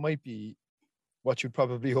 there might be what you'd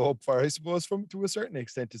probably hope for, I suppose, to a certain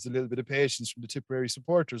extent, is a little bit of patience from the Tipperary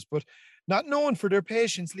supporters, but not known for their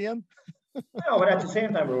patience, Liam. No, but at the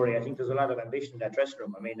same time, Rory, I think there's a lot of ambition in that dressing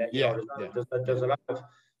room. I mean, there's a lot of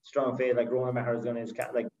strong faith. Like Ronan Maher is going to his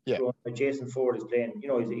cat, like Jason Ford is playing. You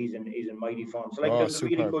know, he's in mighty form. So like,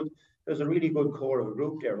 there's a really good core of a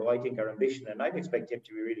group there who I think are ambition, and I'd expect him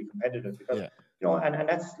to be really competitive, because you know, and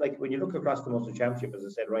that's like when you look across the Munster Championship, as I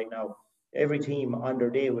said right now, every team on their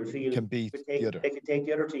day will feel they can take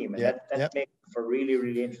the other team, and that makes for really,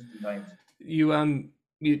 really interesting times. You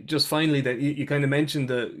just finally that you kind of mentioned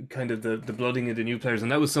the blooding of the new players,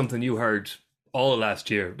 and that was something you heard all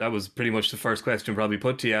last year. That was pretty much the first question probably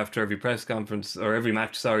put to you after every press conference or every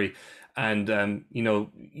match. Sorry. And you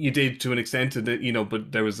know, you did to an extent, that, you know,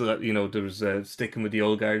 but there was sticking with the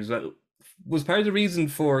old guard. Was part of the reason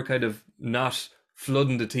for kind of not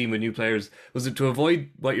flooding the team with new players? Was it to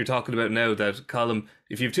avoid what you're talking about now, that Colm,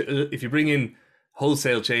 if you bring in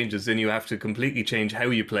wholesale changes, then you have to completely change how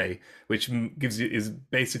you play, which is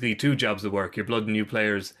basically two jobs of work. You're blooding new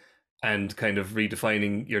players and kind of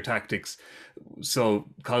redefining your tactics. So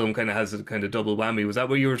Colm kind of has a kind of double whammy. Was that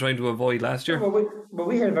what you were trying to avoid last year? Well,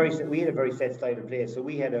 we had a very set style of play. So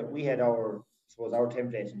we had our, I suppose, our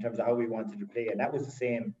template in terms of how we wanted to play, and that was the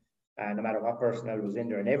same. No matter what personnel was in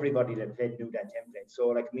there, and everybody that played knew that template. So,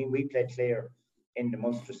 like, I mean, we played Clare in the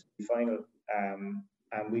Munster final, and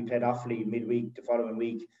we played Offaly midweek the following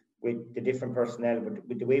week with the different personnel, but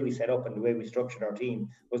with the way we set up and the way we structured our team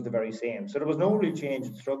was the very same. So there was no real change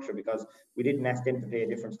in structure because we didn't ask them to play a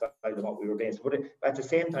different style than what we were based. But at the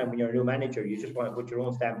same time, when you're a new manager, you just want to put your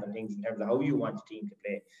own stamp on things in terms of how you want the team to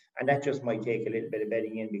play. And that just might take a little bit of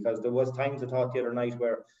bedding in, because there was times I thought the other night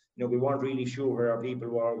where, you know, we weren't really sure where our people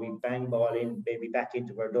were. We bang ball in, maybe back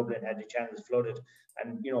into where Dublin had the channels flooded.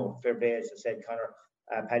 And, you know, fair play, as I said, Conor,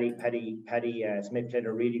 Paddy Smith played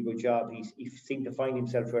a really good job. He seemed to find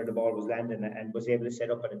himself where the ball was landing and was able to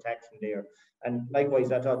set up an attack from there. And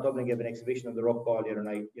likewise, I thought Dublin gave an exhibition of the ruck ball the other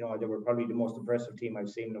night. You know, they were probably the most impressive team I've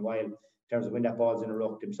seen in a while in terms of when that ball's in a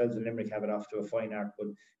ruck. Themselves and Limerick have it off to a fine art, but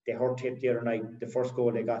they hurt tipped the other night. The first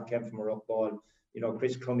goal they got came from a ruck ball. You know,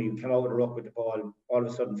 Chris Crummy came out with a ruck with the ball, all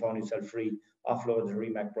of a sudden found himself free, offloaded to Ray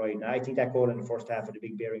McBride. And I think that goal in the first half had a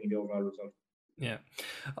big bearing in the overall result. Yeah.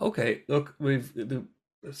 Okay, look, we've the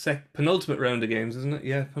penultimate round of games, isn't it?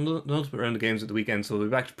 Yeah, penultimate round of games at the weekend, so we'll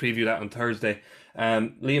be back to preview that on Thursday.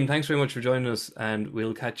 Liam, thanks very much for joining us, and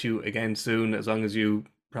we'll catch you again soon, as long as you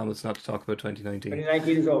promise not to talk about 2019.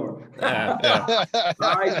 2019 is over. Yeah.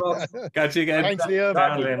 All right, folks. Catch you again. Thanks, Liam.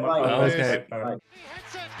 Okay. Bye.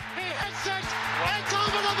 He hits it, it's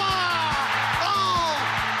over the bar! Oh,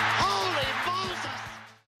 holy Moses!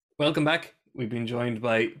 Welcome back. We've been joined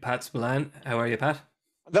by Pat Spillane. How are you, Pat?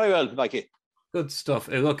 Very well, Mikey. Good stuff.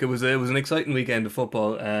 Look, it was an exciting weekend of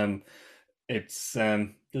football. It's the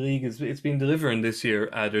league it's been delivering this year.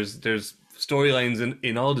 There's storylines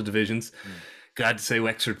in all the divisions. Glad to say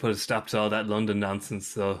Wexford put a stop to all that London nonsense.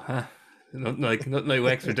 So, nothing like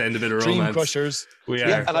Wexford to end a bit of Dream romance. crushers. We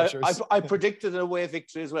Yeah, are. and I predicted an away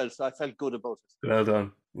victory as well, so I felt good about it. Well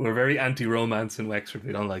done. We're very anti-romance in Wexford.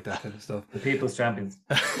 We don't like that kind of stuff. The people's champions.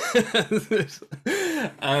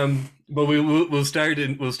 But we'll start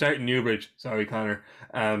in Newbridge. Sorry, Connor.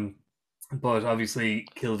 But obviously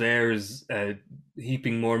Kildare's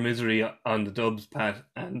heaping more misery on the Dubs, Pat.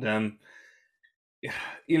 And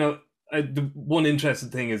you know, the one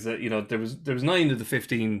interesting thing is that, you know, there was 9 of the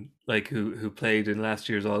 15 like who played in last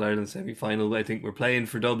year's All-Ireland semi-final. I think we're playing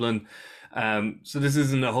for Dublin. So this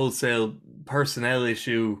isn't a wholesale personnel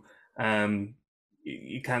issue.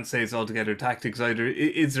 You can't say it's altogether tactics either.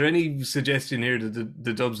 Is there any suggestion here that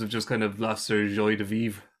the Dubs have just kind of lost their joie de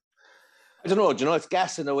vivre? I don't know. Do you know, it's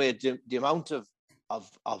gas in a way. The amount of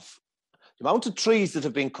the amount of trees that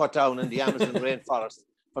have been cut down in the Amazon rainforest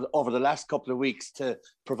over the last couple of weeks to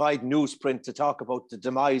provide newsprint to talk about the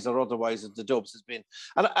demise or otherwise of the Dubs has been.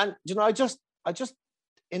 And you know,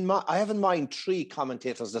 I have in mind 3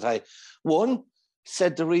 commentators that one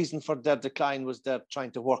said the reason for their decline was they're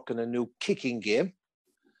trying to work on a new kicking game.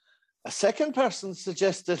 A second person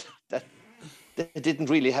suggested that they didn't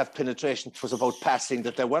really have penetration. It was about passing,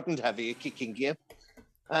 that they weren't having a kicking game.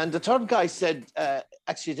 And the third guy said,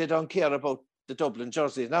 actually, they don't care about the Dublin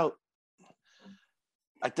jersey. Now,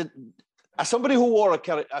 as somebody who wore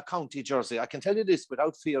a county jersey, I can tell you this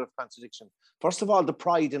without fear of contradiction. First of all, the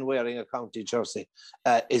pride in wearing a county jersey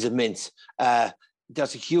is immense.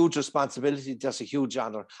 There's a huge responsibility. There's a huge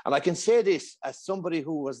honour. And I can say this as somebody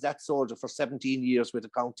who was that soldier for 17 years with a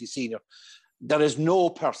county senior. There is no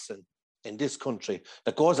person in this country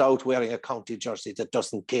that goes out wearing a county jersey that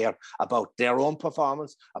doesn't care about their own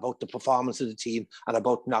performance, about the performance of the team, and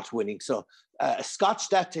about not winning. So scotch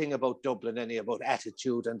that thing about Dublin, about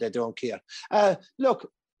attitude, and they don't care. Look,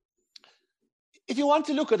 if you want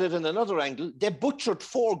to look at it in another angle, they butchered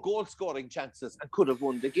 4 goal-scoring chances and could have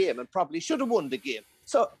won the game, and probably should have won the game.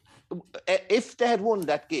 So if they had won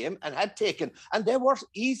that game and had taken, and there were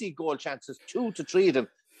easy goal chances, 2 to 3 of them,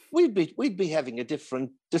 we'd be having a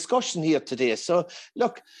different discussion here today. So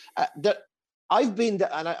look, I've been there,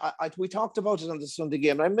 and we talked about it on the Sunday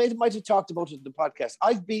game. And I might have talked about it in the podcast.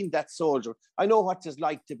 I've been that soldier. I know what it's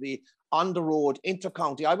like to be on the road,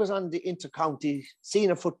 inter-county. I was on the inter-county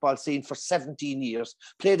senior football scene for 17 years,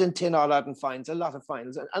 played in 10 All-Ireland finals, a lot of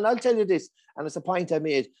finals. And I'll tell you this, and it's a point I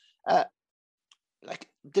made, like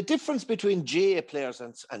the difference between GA players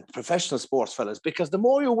and professional sports fellas, because the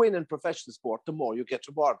more you win in professional sport, the more you get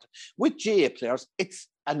rewarded. With GA players, it's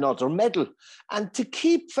another medal. And to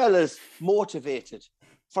keep fellas motivated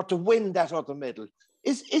to win that other medal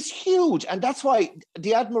is huge. And that's why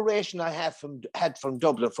the admiration I had from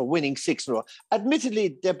Dublin for winning 6 in a row.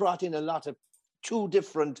 Admittedly, they brought in a lot of 2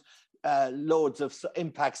 different loads of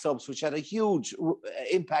impact subs, which had a huge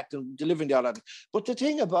impact on delivering the All-Ireland. But the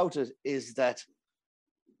thing about it is that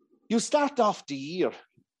you start off the year,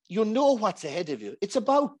 you know what's ahead of you. It's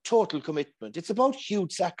about total commitment. It's about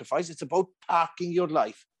huge sacrifice. It's about parking your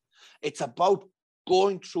life. It's about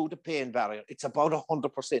going through the pain barrier. It's about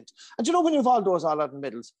 100%. And you know, when you have all those All-Ireland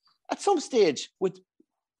medals, at some stage, with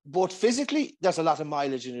both physically, there's a lot of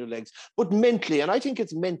mileage in your legs, but mentally, and I think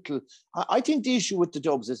it's mental. I think the issue with the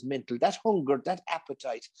Dubs is mental. That hunger, that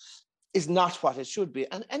appetite is not what it should be.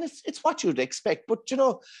 And it's what you'd expect. But, you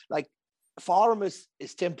know, like, form is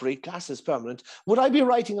temporary, class is permanent. Would I be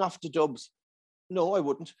writing off the Dubs? No, I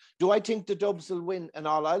wouldn't. Do I think the Dubs will win an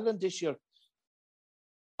All-Ireland this year?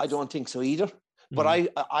 I don't think so either. But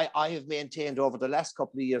I have maintained over the last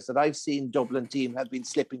couple of years that I've seen Dublin team have been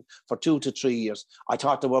slipping for 2 to 3 years. I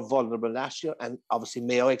thought they were vulnerable last year, and obviously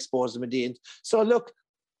Mayo exposed them in the end. So look,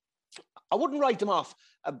 I wouldn't write them off,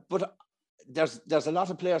 but there's a lot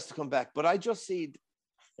of players to come back. But I just see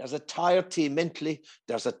there's a tired team mentally.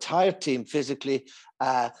 There's a tired team physically.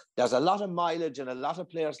 There's a lot of mileage and a lot of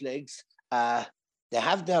players' legs. They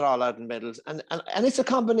have their All-Ireland medals, and it's a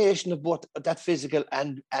combination of both that physical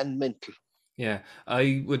and mental. Yeah,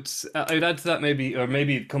 I'd add to that maybe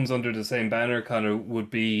it comes under the same banner, Conor,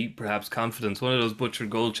 would be perhaps confidence. One of those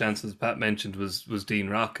butchered goal chances Pat mentioned was Dean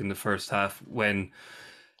Rock in the first half, when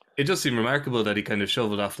it just seemed remarkable that he kind of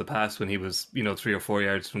shoveled off the pass when he was, 3 or 4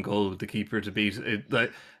 yards from goal with the keeper to beat it.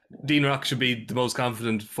 Like, Dean Rock should be the most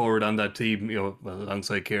confident forward on that team,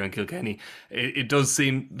 alongside Kieran Kilkenny. It does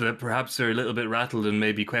seem that perhaps they're a little bit rattled and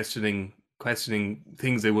maybe questioning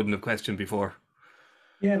things they wouldn't have questioned before.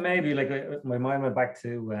 Yeah, maybe. Like, my mind went back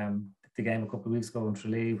to the game a couple of weeks ago in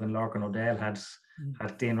Tralee when Lorcan O'Dell had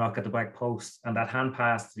Dean Rock at the back post, and that hand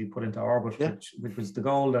pass that he put into orbit, which was the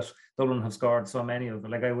goal that Dublin have scored so many of.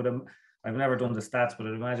 Like, I've never done the stats, but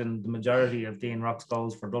I'd imagine the majority of Dean Rock's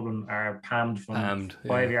goals for Dublin are pammed from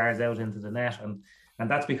 5 yards out into the net, and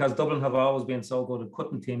that's because Dublin have always been so good at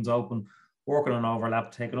cutting teams open, working on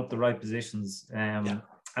overlap, taking up the right positions,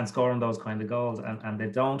 and scoring those kind of goals, and they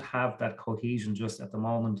don't have that cohesion just at the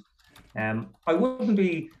moment. I wouldn't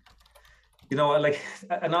be, like,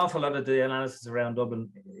 an awful lot of the analysis around Dublin,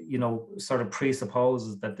 sort of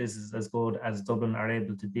presupposes that this is as good as Dublin are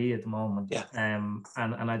able to be at the moment. Yeah.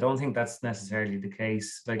 And I don't think that's necessarily the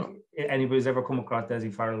case. Like, anybody who's ever come across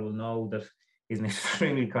Dessie Farrell will know that he's an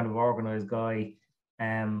extremely kind of organised guy.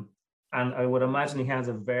 And I would imagine he has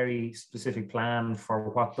a very specific plan for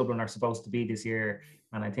what Dublin are supposed to be this year.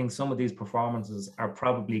 And I think some of these performances are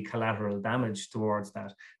probably collateral damage towards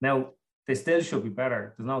that. Now, they still should be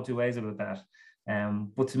better. There's no 2 ways about that.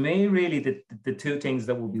 But to me, really, the 2 things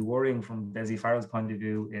that would be worrying from Dessie Farrell's point of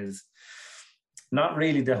view is not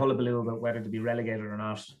really the hullabaloo about whether to be relegated or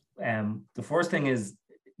not. The first thing is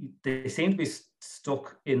they seem to be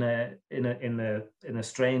stuck in a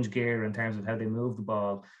strange gear in terms of how they move the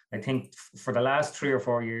ball. I think for the last 3 or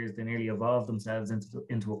 4 years, they nearly evolved themselves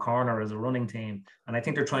into a corner as a running team. And I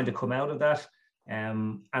think they're trying to come out of that.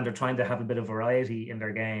 And they're trying to have a bit of variety in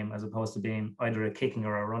their game as opposed to being either a kicking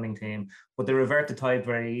or a running team. But they revert to type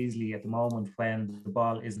very easily at the moment when the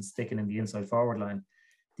ball isn't sticking in the inside forward line.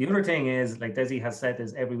 The other thing is, like Dessie has said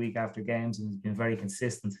this every week after games and has been very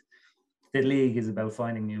consistent, the league is about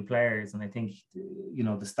finding new players. And I think,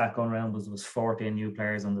 the stat going around was 14 new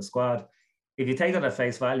players on the squad. If you take that at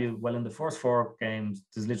face value, well, in the first 4 games,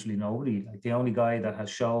 there's literally nobody. Like, the only guy that has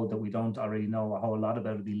showed that we don't already know a whole lot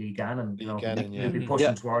about would be Lee Gannon. He'll be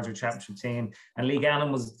pushing towards your championship team. And Lee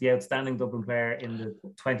Gannon was the outstanding Dublin player in the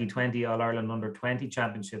 2020 All-Ireland Under-20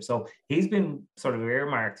 Championship. So he's been sort of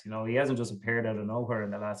earmarked. He hasn't just appeared out of nowhere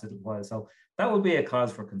in the last little while. So that would be a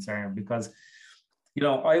cause for concern, because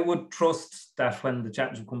I would trust that when the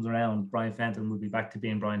championship comes around, Brian Fenton will be back to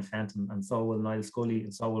being Brian Fenton, and so will Niall Scully,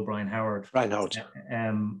 and so will Brian Howard.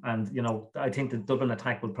 And I think the Dublin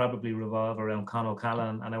attack will probably revolve around Con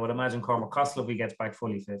O'Callaghan, and I would imagine Cormac Costlevy gets back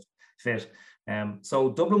fully fit. So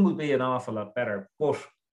Dublin will be an awful lot better. But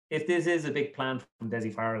if this is a big plan from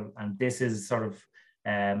Dessie Farrell, and this is sort of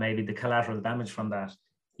maybe the collateral damage from that,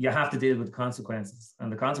 you have to deal with the consequences.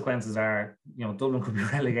 And the consequences are, Dublin could be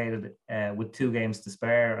relegated with 2 games to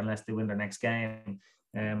spare unless they win their next game.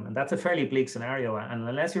 And that's a fairly bleak scenario. And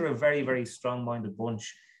unless you're a very, very strong-minded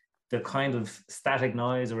bunch, the kind of static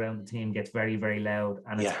noise around the team gets very, very loud,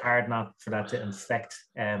 and it's hard not for that to infect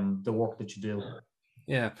the work that you do.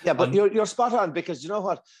 Yeah, but you're spot on, because you know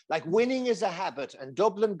what? Like, winning is a habit, and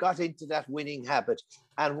Dublin got into that winning habit.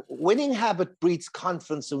 And winning habit breeds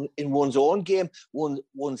confidence in one's own game,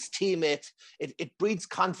 one's teammates. It breeds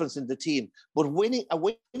confidence in the team. But a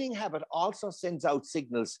winning habit also sends out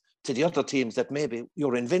signals to the other teams that maybe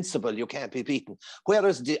you're invincible, you can't be beaten.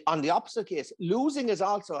 Whereas on the opposite case, losing is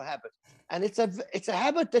also a habit. And it's a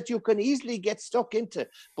habit that you can easily get stuck into.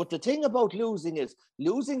 But the thing about losing is,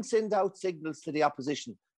 losing sends out signals to the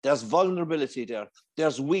opposition. There's vulnerability there.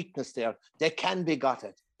 There's weakness there. They can be got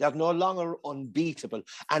at. They're no longer unbeatable.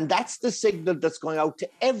 And that's the signal that's going out to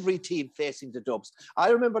every team facing the Dubs. I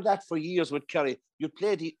remember that for years with Kerry. You'd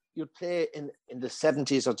play in the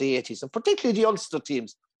 70s or the 80s, and particularly the Ulster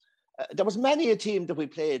teams. There was many a team that we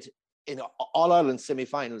played in All-Ireland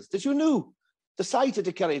semi-finals that you knew the sight of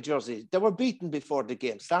the Kerry jersey. They were beaten before the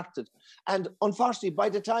game started. And unfortunately, by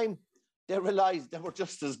the time they realised they were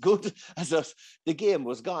just as good as us, the game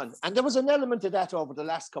was gone. And there was an element of that over the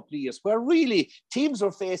last couple of years, where really teams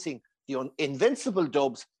were facing the invincible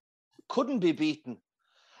Dubs, couldn't be beaten,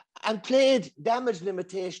 and played damage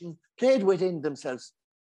limitation, played within themselves.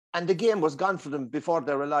 And the game was gone for them before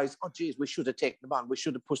they realised, oh, geez, we should have taken them on. We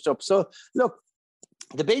should have pushed up. So, look,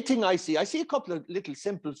 the big thing I see a couple of little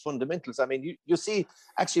simple fundamentals. I mean, you see,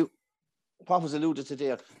 actually, what was alluded to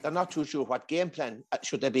there, they're not too sure what game plan.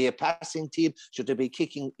 Should there be a passing team? Should there be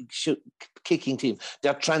kicking team?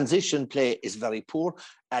 Their transition play is very poor.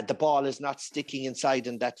 The ball is not sticking inside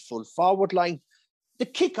in that full forward line. The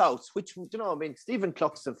kickouts, which, you know, I mean, Stephen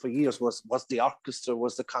Cluxton for years was the orchestra,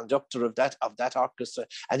 was the conductor of that orchestra,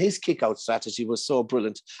 and his kickout strategy was so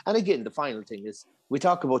brilliant. And again, the final thing is, we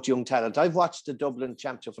talk about young talent. I've watched the Dublin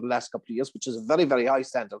Championship for the last couple of years, which is a very, very high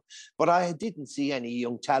standard, but I didn't see any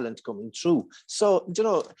young talent coming through. So, you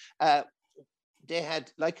know, they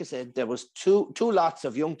had, like I said, there was two lots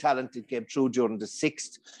of young talent that came through during the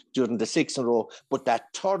sixth in a row, but that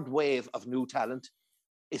third wave of new talent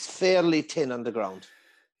is fairly thin on the ground.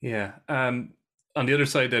 Yeah. On the other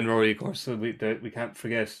side then, Rory, of course, so we can't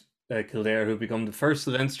forget Kildare, who become the first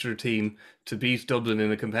Leinster team to beat Dublin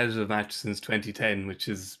in a competitive match since 2010, which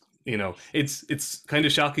is, you know, it's kind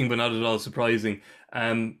of shocking but not at all surprising.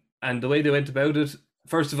 And the way they went about it,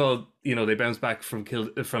 first of all, you know, they bounced back from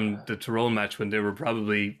the Tyrone match when they were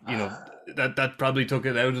probably, you know, that probably took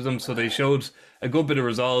it out of them. So they showed a good bit of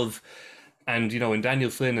resolve. And, you know, in Daniel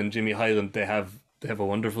Flynn and Jimmy Hyland, they have a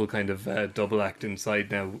wonderful kind of double act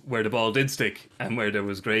inside now, where the ball did stick and where there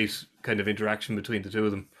was great kind of interaction between the two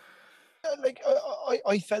of them. Like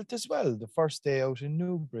I felt as well, the first day out in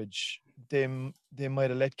Newbridge, they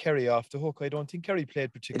might have let Kerry off the hook. I don't think Kerry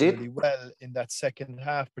played particularly well in that second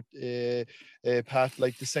half. Pat,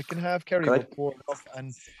 like the second half, Kerry were poor enough,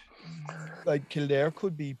 and like Kildare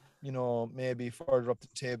could be, you know, maybe further up the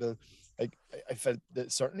table. Like I felt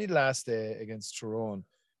that certainly last day against Tyrone,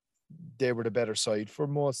 they were the better side for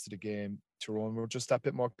most of the game. Tyrone were just that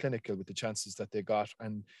bit more clinical with the chances that they got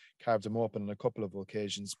and carved them open on a couple of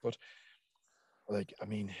occasions. But, like, I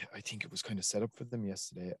mean, I think it was kind of set up for them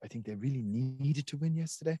yesterday. I think they really needed to win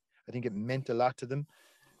yesterday. I think it meant a lot to them.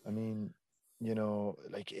 I mean, you know,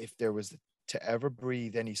 like, if there was to ever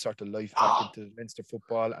breathe any sort of life back into Leinster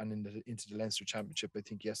football and into the Leinster Championship, I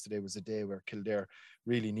think yesterday was a day where Kildare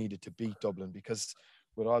really needed to beat Dublin, because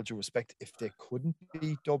with all due respect, if they couldn't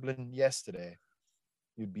beat Dublin yesterday,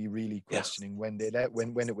 you'd be really questioning when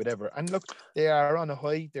it would ever. And look, they are on a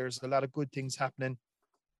high. There's a lot of good things happening.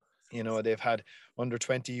 You know, they've had under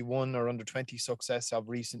 21 or under 20 success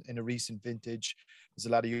in a recent vintage. There's a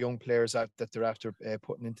lot of young players that they're after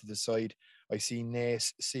putting into the side. I see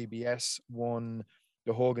Naas CBS won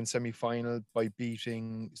the Hogan semi-final by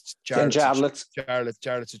beating Jarlath's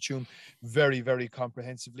Achum very, very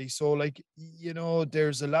comprehensively. So, like, you know,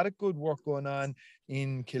 there's a lot of good work going on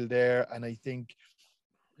in Kildare, and I think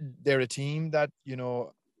they're a team that, you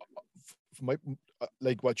know,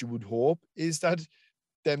 like what you would hope is that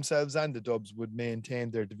themselves and the Dubs would maintain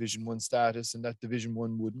their Division 1 status, and that Division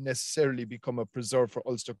 1 wouldn't necessarily become a preserve for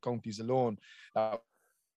Ulster counties alone.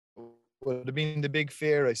 Would have been the big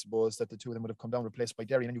fear, I suppose, that the two of them would have come down replaced by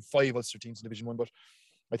Derry, and you 5 Ulster teams in Division 1. But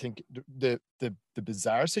I think the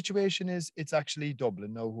bizarre situation is it's actually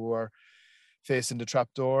Dublin now who are facing the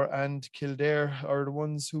trapdoor, and Kildare are the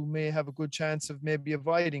ones who may have a good chance of maybe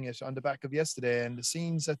avoiding it on the back of yesterday. And the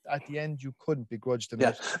scenes at the end, you couldn't begrudge them.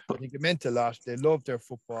 I think it meant a lot. They loved their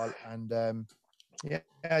football, and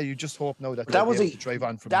you just hope now that they'll be able to drive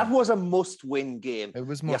on from that. Was a must-win game. It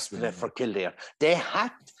was must-win for Kildare. They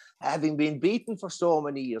had having been beaten for so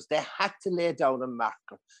many years, they had to lay down a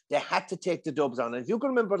marker. They had to take the Dubs on. And if you can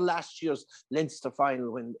remember last year's Leinster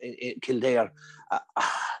final when Kildare,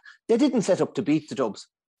 they didn't set up to beat the Dubs.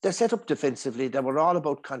 They set up defensively. They were all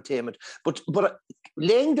about containment. But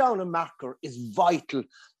laying down a marker is vital,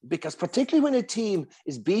 because particularly when a team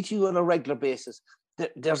is beating you on a regular basis,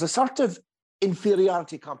 there's a sort of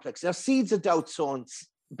inferiority complex. There's seeds of doubt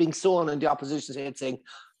being sown in the opposition's head, saying,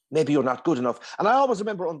 maybe you're not good enough. And I always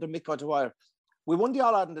remember under Mick O'Dwyer, we won the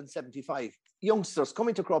All-Ireland in 75. Youngsters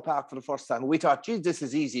coming to Croke Park for the first time. We thought, geez, this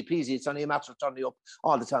is easy peasy. It's only a matter of turning up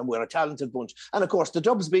all the time. We're a talented bunch. And of course, the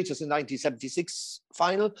Dubs beat us in 1976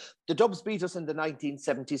 final. The Dubs beat us in the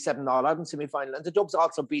 1977 All-Ireland semi-final. And the Dubs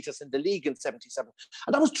also beat us in the league in 77.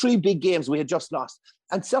 And that was 3 big games we had just lost.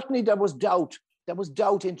 And certainly there was doubt. There was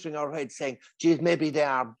doubt entering our heads saying, geez, maybe they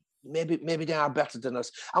are better than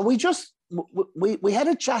us. And we had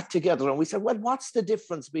a chat together and we said, well, what's the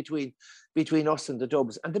difference between us and the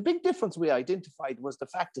Dubs? And the big difference we identified was the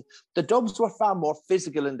fact that the Dubs were far more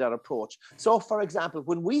physical in their approach. So, for example,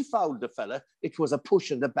 when we fouled the fella, it was a push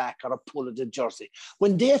in the back or a pull of the jersey.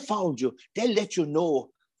 When they fouled you, they let you know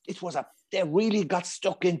they really got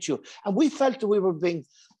stuck into you. And we felt that we were being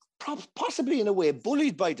possibly in a way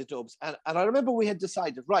bullied by the Dubs. And I remember we had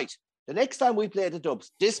decided, right, the next time we play the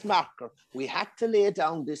Dubs, this marker, we had to lay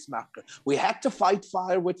down this marker. We had to fight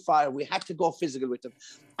fire with fire. We had to go physical with them.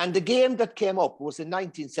 And the game that came up was in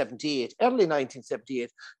 1978, early 1978.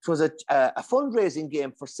 It was a fundraising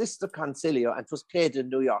game for Sister Concilio, and it was played in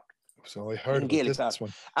New York. So I heard about this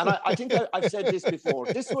one. And I think I've said this before.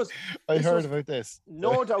 I heard about this.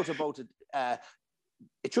 No doubt about it.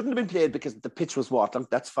 It shouldn't have been played because the pitch was water.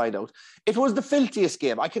 That's fine out. It was the filthiest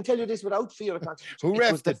game. I can tell you this without fear of consequence. Who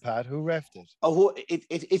refed it, Pat? Who refed it?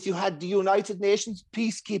 If you had the United Nations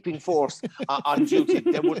peacekeeping force on duty,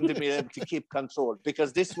 they wouldn't have been able to keep control,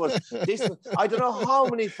 because this was. I don't know how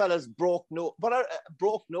many fellas broke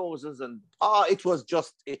noses, and it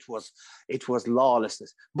was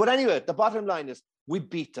lawlessness. But anyway, the bottom line is we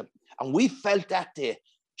beat them, and we felt that day,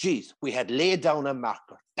 geez, we had laid down a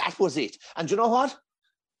marker. That was it. And you know what?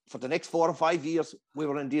 For the next 4 or 5 years, we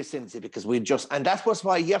were in the ascendancy, because and that was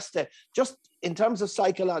why yesterday, just in terms of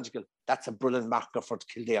psychological, that's a brilliant marker for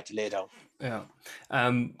Kildare to lay down. Yeah.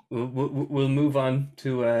 We'll move on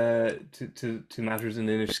to matters in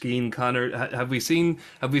Inniskeen. Conor, have we seen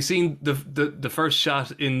the first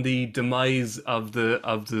shot in the demise of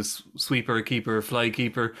the sweeper, keeper, fly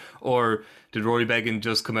keeper, or did Rory Beggan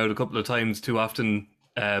just come out a couple of times too often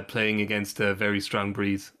playing against a very strong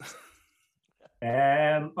breeze?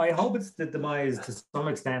 I hope it's the demise to some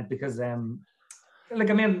extent, because the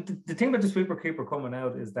thing about the sweeper keeper coming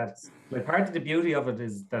out is that, like, part of the beauty of it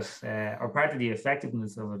is that, or part of the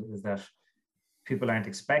effectiveness of it is that people aren't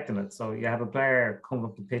expecting it. So you have a player coming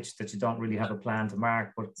up the pitch that you don't really have a plan to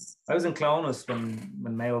mark. But I was in Clones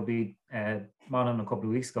when Mayo beat Monaghan a couple of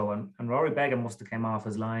weeks ago, and Rory Beggan must have came off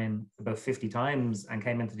his line about 50 times and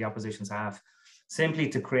came into the opposition's half, simply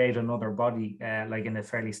to create another body, like in a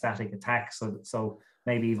fairly static attack. So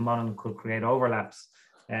maybe even Monaghan could create overlaps.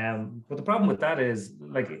 But the problem with that is,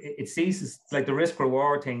 like, it ceases, like, the risk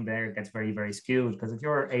reward thing there gets very, very skewed, because if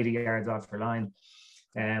you're 80 yards off your line,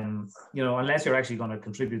 unless you're actually going to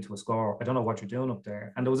contribute to a score, I don't know what you're doing up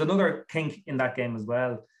there. And there was another kink in that game as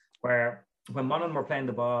well, where when Monaghan were playing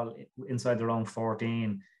the ball inside their own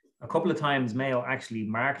 14, a couple of times Mayo actually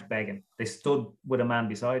marked Beggan. They stood with a man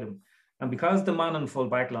beside him. And because the Monaghan full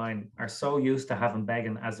back line are so used to having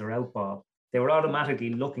Beggan as their out ball, they were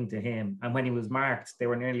automatically looking to him. And when he was marked, they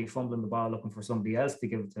were nearly fumbling the ball looking for somebody else to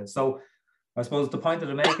give it to. So I suppose the point that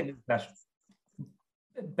I'm making is that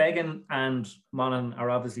Beggan and Monaghan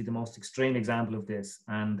are obviously the most extreme example of this.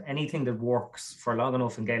 And anything that works for long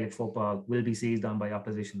enough in Gaelic football will be seized on by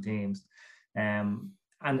opposition teams.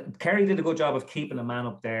 And Kerry did a good job of keeping a man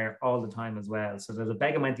up there all the time as well. So that if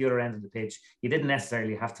Beggan went the other end of the pitch, you didn't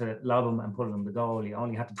necessarily have to lob him and put it in the goal. You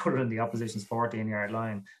only had to put it in the opposition's 14-yard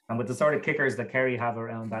line. And with the sort of kickers that Kerry have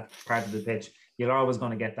around that part of the pitch, you're always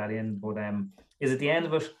going to get that in. But is it the end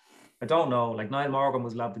of it? I don't know. Like, Niall Morgan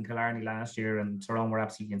was lobbed in Killarney last year, and Tyrone were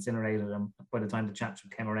absolutely incinerated. And by the time the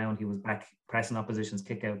championship came around, he was back pressing opposition's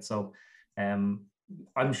kick out. So I'm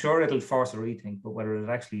sure it'll force a rethink, but whether it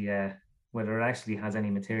actually has any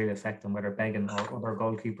material effect on whether Beggan or other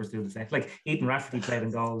goalkeepers do the same. Like, Ethan Rafferty played in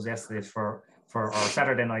goals yesterday for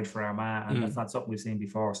Saturday night for Armagh, and that's not something we've seen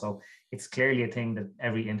before. So it's clearly a thing that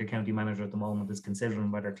every inter-county manager at the moment is considering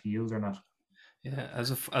whether to use or not. Yeah, as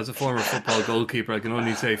a former football goalkeeper, I can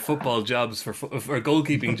only say football jobs for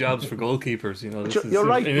goalkeeping jobs for goalkeepers. You know, this is You're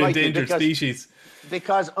right, an Mikey, endangered species.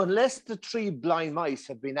 Because unless the three blind mice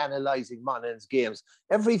have been analysing Monaghan's games,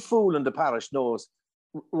 every fool in the parish knows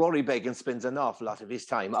Rory Beggan spends an awful lot of his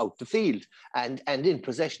time out the field and in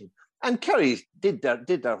possession. And Kerry did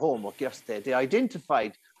their homework yesterday. They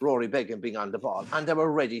identified Rory Beggan being on the ball and they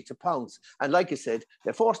were ready to pounce. And like I said,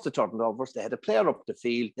 they forced the turnovers. They had a player up the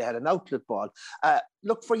field. They had an outlet ball.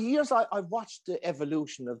 Look, for years I've watched the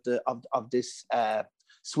evolution of this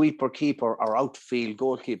sweeper keeper or outfield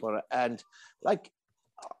goalkeeper, and like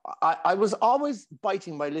I was always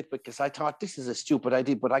biting my lip because I thought this is a stupid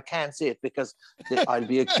idea, but I can't say it because I'll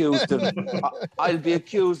be accused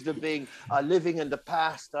of being living in the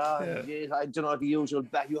past. I don't know, the usual.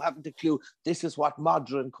 You haven't a clue. This is what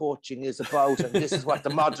modern coaching is about, and this is what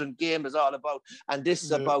the modern game is all about, and this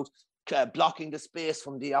is about blocking the space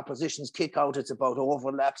from the opposition's kick out. It's about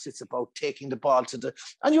overlaps. It's about taking the ball to the.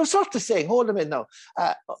 And you're sort of saying, hold a minute now.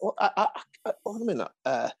 Hold a minute.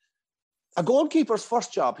 A goalkeeper's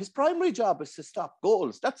first job, his primary job is to stop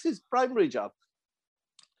goals. That's his primary job.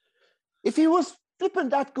 If he was flipping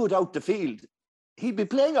that good out the field, he'd be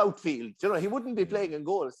playing outfield. You know, he wouldn't be playing in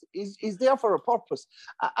goals. He's there for a purpose.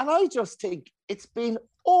 And I just think it's been,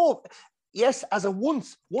 yes, as a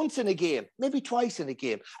once in a game, maybe twice in a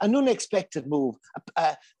game, an unexpected move,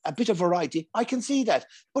 a bit of variety. I can see that.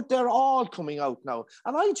 But they're all coming out now.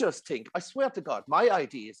 And I just think, I swear to God, my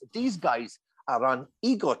idea is that these guys are on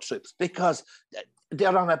ego trips because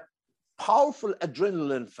they're on a powerful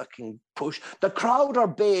adrenaline fucking push. The crowd are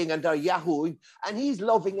baying and they're yahooing, and he's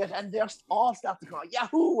loving it, and they're all starting to call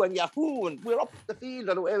yahoo, and we're up the field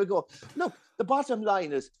and away we go. Look, the bottom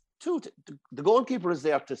line is the goalkeeper is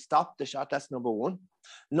there to stop the shot. That's number one.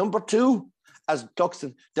 Number two, as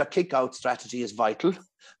Duxton, their kick-out strategy is vital.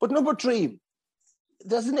 But number three,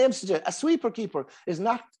 there's a name suggest, a sweeper keeper is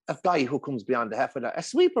not a guy who comes beyond the half of that. A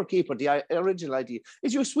sweeper keeper, the original idea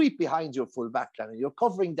is you sweep behind your full back line and you're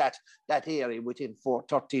covering that area within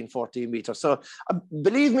 13, 14 meters. So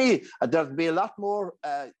believe me, there'll be a lot more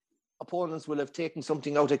opponents will have taken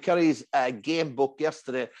something out of Kerry's game book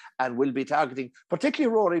yesterday and will be targeting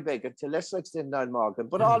particularly Rory Beggan, to lesser extent Niall Morgan,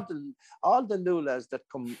 but all the Lulas that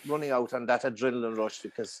come running out on that adrenaline rush,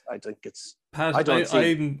 because I think it's Pat,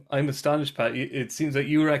 I'm astonished, Pat. It seems like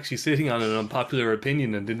you were actually sitting on an unpopular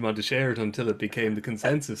opinion and didn't want to share it until it became the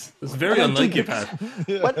consensus. It's very unlike you, Pat.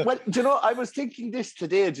 Well, you know, I was thinking this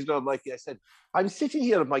today, you know, Mikey. I said, I'm sitting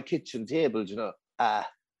here at my kitchen table, you know,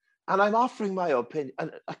 and I'm offering my opinion,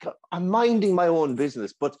 and I'm minding my own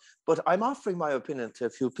business, but I'm offering my opinion to a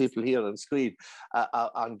few people here on screen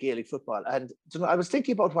on Gaelic football. And you know, I was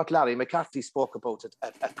thinking about what Larry McCarthy spoke about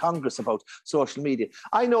at Congress about social media.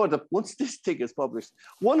 I know that once this thing is published,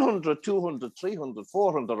 100, 200, 300,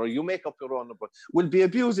 400, or you make up your own number, will be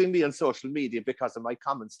abusing me on social media because of my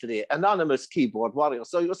comments today. Anonymous keyboard warrior.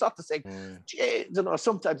 So you're sort of saying, you know,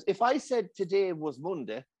 sometimes if I said today was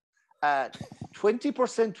Monday,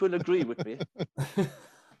 20% will agree with me,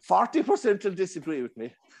 40% will disagree with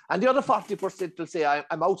me, and the other 40% will say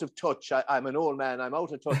I'm out of touch. I'm an old man. I'm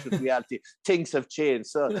out of touch with reality. Things have changed.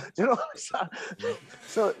 So you know.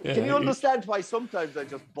 So yeah, can you understand why sometimes I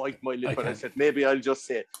just bite my lip and I said maybe I'll just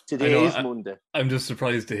say today is Monday. I'm just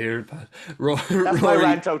surprised to hear it, Pat. That's Rory, my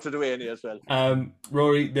rant out of the way as well.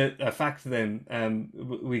 Rory, a fact then.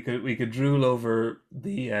 We could drool over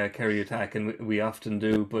the Kerry attack, and we often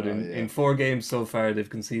do. But in 4 games so far, they've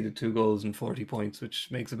conceded 2 goals and 40 points, which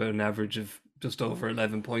makes about an average of just over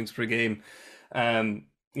 11 points per game.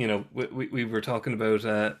 You know, we were talking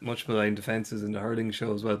about much maligned defences in the hurling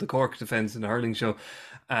show as well. The Cork defence in the hurling show,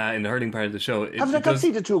 in the hurling part of the show. Have they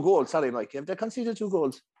conceded 2 goals? Sorry, Mike. Have they conceded 2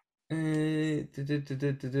 goals? They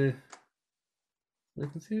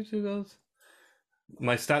conceded 2 goals?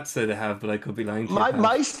 My stats say they have, but I could be lying to you.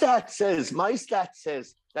 My stat says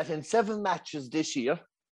that in 7 matches this year,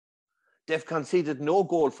 they've conceded no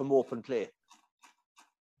goal from open play.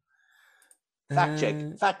 Fact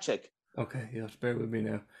check. Okay, you have to bear with me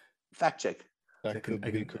now. Fact check. That could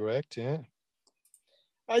be correct, yeah.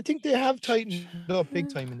 I think they have tightened up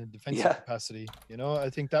big time in the defensive capacity. You know, I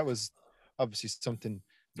think that was obviously something.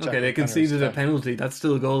 Okay, they conceded a penalty. That's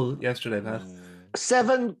still a goal yesterday, Pat.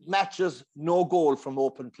 7 matches, no goal from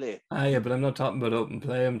open play. Yeah, but I'm not talking about open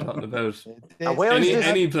play. I'm talking about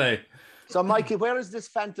any play. So, Mikey, where is this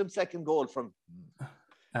phantom second goal from?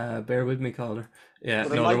 Bear with me, caller. Yeah,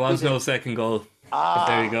 no, there was no second goal. But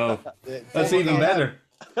there you go. That's even better.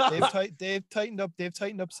 They've tightened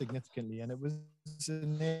up significantly, and it was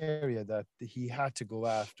an area that he had to go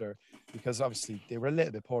after because obviously they were a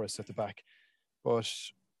little bit porous at the back. But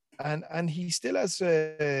and he still has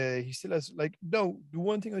like, no, the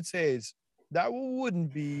one thing I'd say is that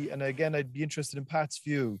wouldn't be, and again I'd be interested in Pat's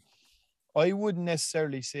view. I wouldn't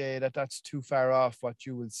necessarily say that that's too far off what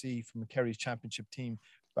you will see from a Kerry's championship team,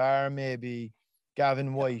 bar maybe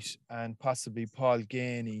Gavin White and possibly Paul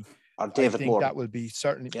Ganey. Or David I think Moore. That will be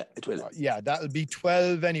certainly. Yeah, it will. Yeah, that'll be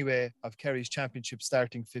 12 anyway of Kerry's championship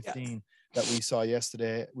starting 15 that we saw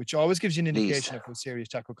yesterday, which always gives you an indication of how serious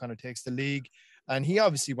Jack O'Connor takes the league. And he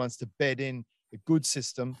obviously wants to bed in a good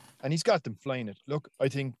system, and he's got them flying it. Look, I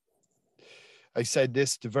think I said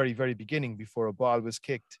this at the very, very beginning before a ball was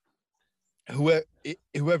kicked.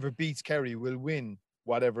 Whoever beats Kerry will win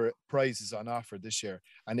whatever prize is on offer this year.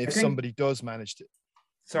 And if somebody does manage to,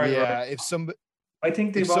 I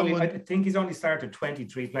think he's only started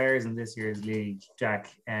 23 players in this year's league,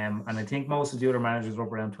 Jack. And I think most of the other managers were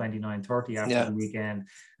up around 29, 30 after the weekend.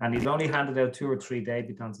 And he's only handed out 2 or 3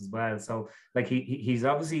 debutants as well. So like he's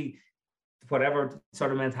obviously, whatever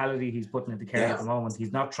sort of mentality he's putting into Kerry at the moment,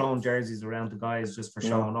 he's not throwing jerseys around to guys just for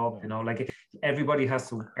showing up. You know, like everybody has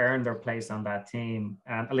to earn their place on that team.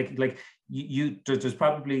 And there's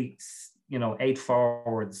probably 8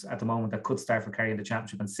 forwards at the moment that could start for Kerry in the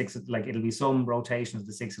championship, and 6, like it'll be some rotation of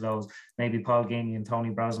the 6 of those. Maybe Paul Ganey and Tony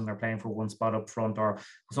Brosnan are playing for one spot up front, or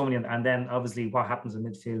so many. And then obviously what happens in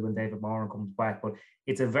midfield when David Moran comes back. But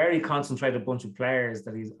it's a very concentrated bunch of players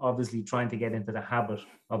that he's obviously trying to get into the habit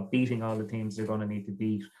of beating all the teams they're going to need to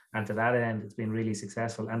beat. And to that end, it's been really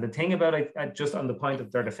successful. And the thing about it, just on the point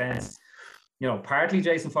of their defence, partly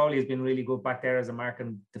Jason Foley has been really good back there as a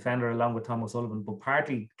marking defender along with Tom O'Sullivan, but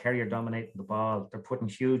partly Kerry are dominating the ball. They're putting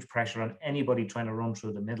huge pressure on anybody trying to run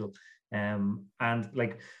through the middle. And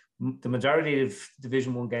like the majority of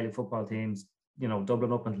Division 1 Gaelic football teams,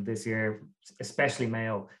 Dublin up until this year, especially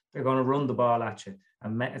Mayo, they're going to run the ball at you.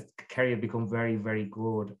 And Kerry have become very, very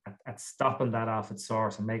good at stopping that off its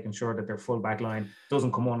source and making sure that their full back line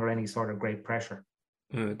doesn't come under any sort of great pressure.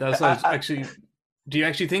 That's actually... Do you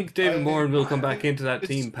actually think David Moran will come back into that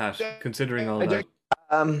team, Pat, considering all that?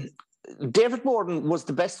 David Moran was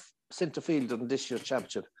the best centre fielder in this year's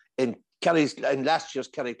championship, in last year's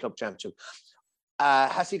Kerry Club Championship.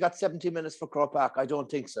 Has he got 70 minutes for Croke Park? I don't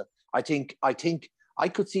think so. I think I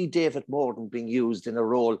could see David Moran being used in a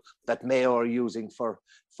role that Mayo are using for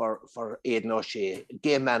Aidan O'Shea,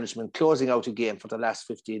 game management, closing out a game for the last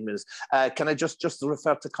 15 minutes. Can I just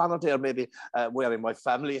refer to Conor there, maybe wearing my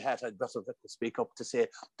family hat, I'd better speak up to say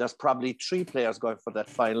there's probably 3 players going for that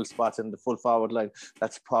final spot in the full forward line.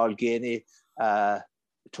 That's Paul Ganey,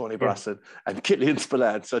 Tony Brosnan and Killian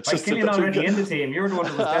Spillane. So just Killian already in the team. You're the one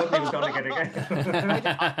who was doubting he was going to get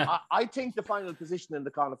again. I think the final position in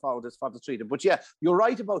the corner forward is for the 3. But yeah, you're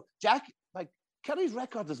right about Jack. Like Kerry's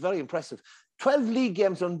record is very impressive. 12 league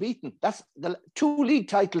games unbeaten. That's the 2 league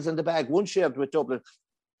titles in the bag, 1 shared with Dublin.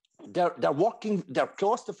 They're working. They're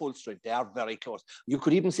close to full strength. They are very close. You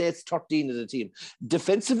could even say it's 13 as a team.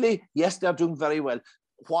 Defensively, yes, they're doing very well.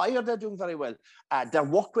 Why are they doing very well? Their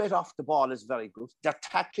work rate off the ball is very good. They're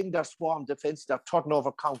tackling, their swarm defence, their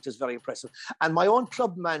turnover count is very impressive. And my own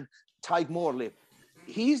club man, Tadhg Morley,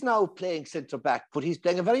 he's now playing centre-back, but he's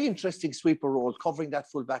playing a very interesting sweeper role, covering that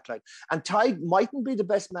full back line. And Tadhg mightn't be the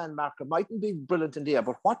best man marker, mightn't be brilliant in the air,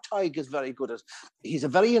 but what Tadhg is very good at, he's a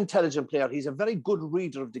very intelligent player, he's a very good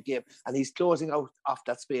reader of the game, and he's closing out off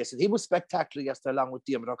that space. And he was spectacular yesterday along with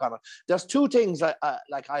Diarmuid O'Connor. There's 2 things I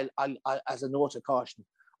as a note of caution.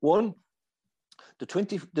 One, the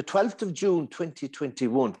 12th of June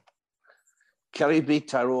 2021, Kerry beat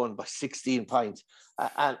Tyrone by 16 points,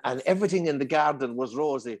 and everything in the garden was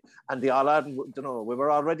rosy. And the All-Ireland, we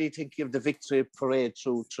were already thinking of the victory parade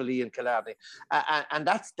through Tralee and Killarney, and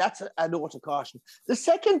that's a note of caution. The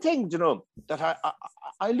second thing, that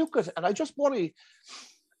I look at, and I just worry,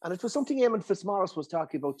 and it was something Eamon Fitzmaurice was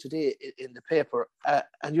talking about today in the paper,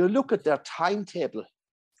 and you look at their timetable,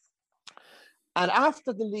 and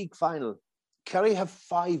after the league final, Kerry have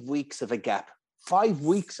 5 weeks of a gap. 5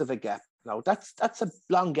 weeks of a gap. Now, that's a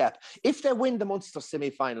long gap. If they win the Munster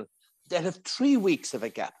semi-final, they'll have 3 weeks of a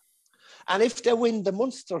gap. And if they win the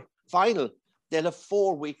Munster final, they'll have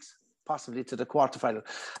 4 weeks, possibly to the quarterfinal.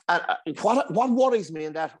 And what worries me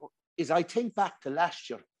in that is I think back to last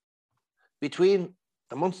year, between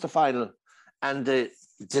the Munster final and the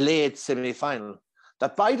delayed semi-final,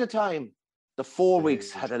 that by the time the 4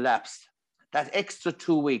 weeks had elapsed, that extra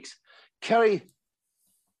 2 weeks, Kerry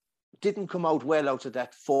didn't come out well out of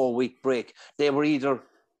that 4-week break. They were either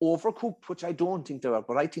overcooked, which I don't think they were,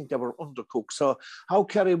 but I think they were undercooked. So how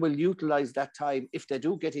Kerry will utilise that time, if they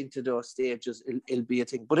do get into those stages, it'll be a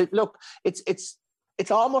thing. But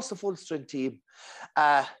it's almost a full strength team.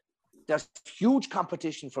 There's huge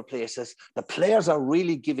competition for places. The players are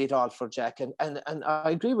really give it all for Jack. And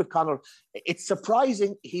I agree with Conor. It's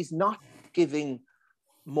surprising he's not giving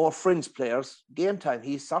more fringe players game time.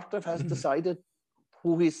 He sort of has decided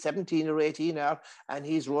who his 17 or 18 are, and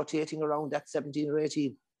he's rotating around that 17 or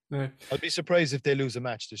 18. Right. I'd be surprised if they lose a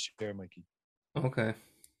match this year, Mikey. Okay.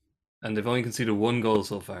 And they've only conceded 1 goal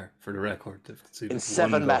so far, for the record. They've conceded in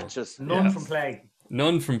 7 matches. None from play.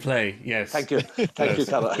 None from play, yes. Thank you. Thank you,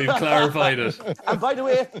 Conor. We've clarified it. And by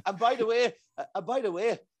the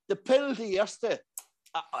way, the penalty yesterday,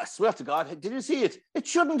 I swear to God, did you see it? It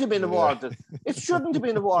shouldn't have been awarded. It shouldn't have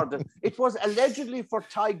been awarded. It was allegedly for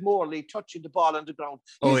Tadhg Morley touching the ball on the ground.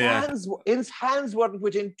 His hands weren't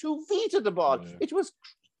within 2 feet of the ball. Yeah. It was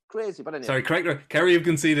crazy. But anyway. Sorry, correct. Kerry have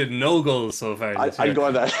conceded no goals so far. I'll go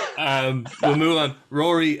on that. We'll move on.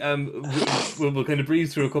 Rory, we'll kind of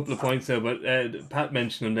breeze through a couple of points now, but Pat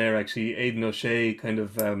mentioned him there actually. Aidan O'Shea kind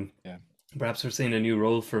of perhaps we're seeing a new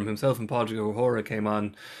role for him. Himself and Padraig O'Hora came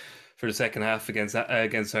on for the second half against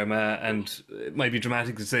Armagh, and it might be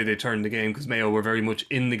dramatic to say they turned the game because Mayo were very much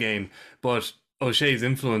in the game, but O'Shea's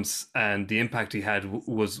influence and the impact he had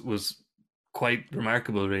was quite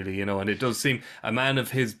remarkable, really, and it does seem a man of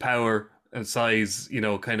his power and size,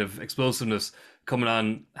 kind of explosiveness coming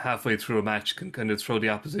on halfway through a match can kind of throw the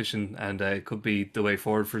opposition, and it could be the way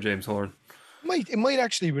forward for James Horan. It might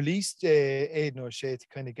actually release Aidan O'Shea to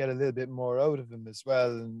kind of get a little bit more out of him as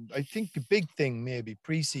well. And I think the big thing maybe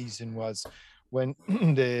pre-season was when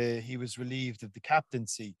he was relieved of the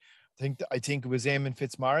captaincy. I think it was Eamon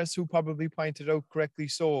Fitzmaurice who probably pointed out correctly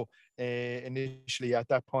so initially at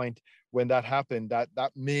that point when that happened,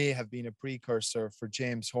 that may have been a precursor for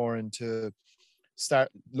James Horan to start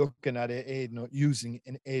looking at using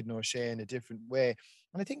Aidan O'Shea in a different way.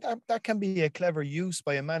 And I think that can be a clever use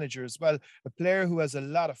by a manager as well, a player who has a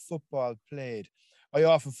lot of football played. I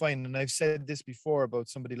often find, and I've said this before about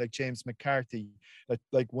somebody like James McCarthy,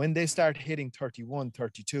 like when they start hitting 31,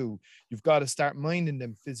 32, you've got to start minding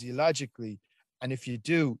them physiologically. And if you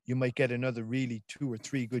do, you might get another really 2 or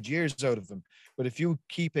 3 good years out of them. But if you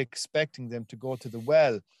keep expecting them to go to the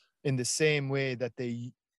well in the same way that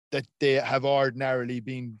they have ordinarily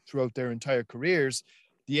been throughout their entire careers,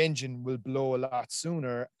 the engine will blow a lot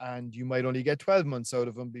sooner, and you might only get 12 months out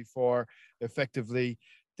of them before effectively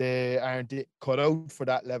they aren't cut out for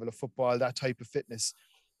that level of football, that type of fitness.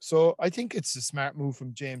 So I think it's a smart move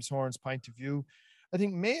from James Horan's point of view. I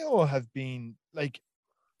think Mayo have been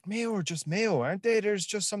Mayo are just Mayo, aren't they? There's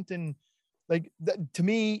just something like that. To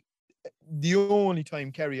me, the only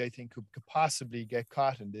time Kerry, I think, could possibly get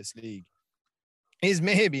caught in this league is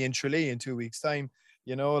maybe in Tralee in 2 weeks' time.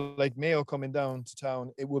 Like Mayo coming down to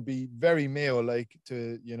town, it would be very Mayo-like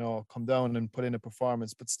to, come down and put in a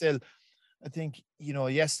performance. But still, I think,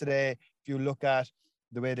 yesterday, if you look at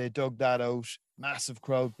the way they dug that out, massive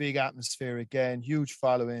crowd, big atmosphere again, huge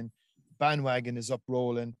following, bandwagon is up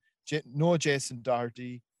rolling. No Jason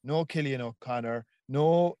Doherty, no Killian O'Connor,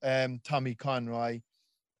 no Tommy Conroy.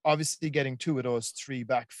 Obviously getting 2 of those 3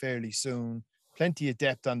 back fairly soon. Plenty of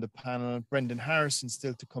depth on the panel. Brendan Harrison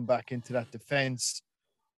still to come back into that defence.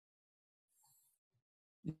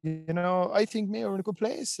 I think Mayo are in a good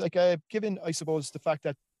place. Given, I suppose, the fact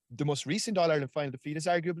that the most recent All-Ireland final defeat is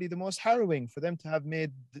arguably the most harrowing, for them to have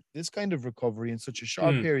made this kind of recovery in such a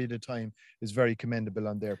short period of time is very commendable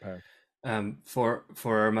on their part. For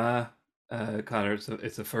Armagh, Conor,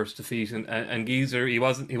 it's a first defeat, and Geezer, he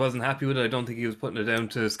wasn't happy with it. I don't think he was putting it down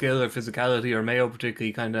to skill or physicality or Mayo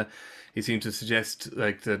particularly. He seemed to suggest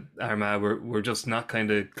that Armagh were just not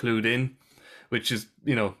kind of clued in, which is,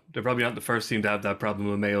 they're probably not the first team to have that problem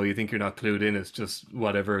with Mayo. You think you're not clued in, it's just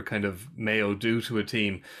whatever kind of Mayo do to a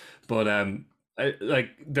team. But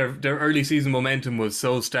their early season momentum was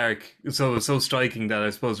so stark, so striking that I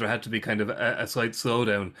suppose there had to be kind of a slight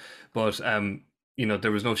slowdown. But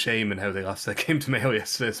there was no shame in how they lost that game to Mayo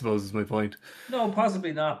yesterday, I suppose, is my point. No,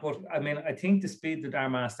 possibly not. But I think the speed that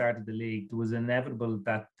Armagh started the league, it was inevitable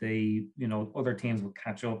that other teams would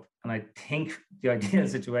catch up. And I think the ideal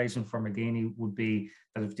situation for Medini would be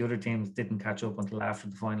that if the other teams didn't catch up until after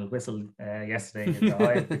the final whistle yesterday at the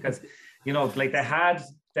Hive, because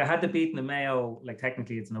they had to beat the Mayo. Like,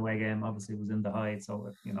 technically it's an away game. Obviously it was in the Hive,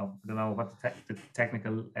 so I don't know what the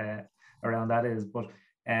technical around that is, but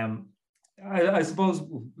I suppose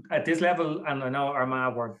at this level, and I know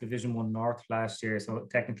Armagh were Division 1 North last year, so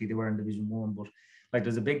technically they were in Division 1, but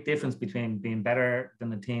there's a big difference between being better than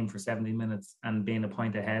the team for 70 minutes and being a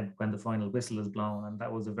point ahead when the final whistle is blown. And that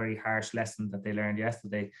was a very harsh lesson that they learned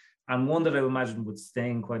yesterday, and one that I imagine would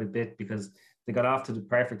sting quite a bit, because they got off to the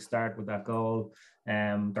perfect start with that goal.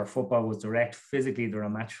 Their football was direct. Physically, they're a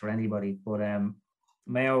match for anybody, but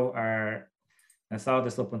Mayo are, I saw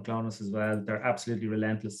this up in Clonus as well, they're absolutely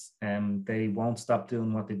relentless. They won't stop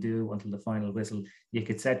doing what they do until the final whistle. You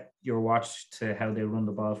could set your watch to how they run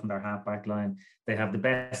the ball from their half-back line. They have the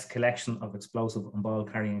best collection of explosive and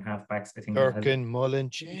ball-carrying half-backs. I think Durkin, Mullen,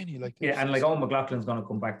 Cheney, like that. Yeah, and like Owen McLaughlin's going to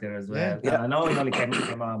come back there as well. Yeah. And I know he only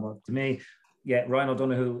came on, but to me, yeah, Ryan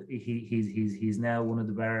O'Donoghue, he's now one of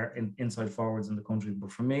the better inside forwards in the country.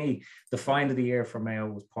 But for me, the find of the year for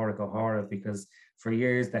Mayo was Pádraig O'Hara, because for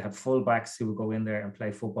years they had full backs who would go in there and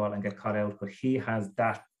play football and get cut out. But he has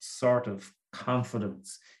that sort of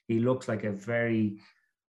confidence. He looks like a very,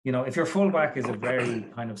 if your fullback is a very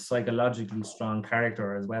kind of psychologically strong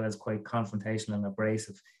character as well as quite confrontational and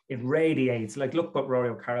abrasive, it radiates. Like, look what Rory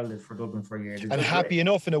O'Carroll did for Dublin for years. And happy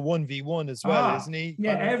enough in a 1v1 as well, isn't he?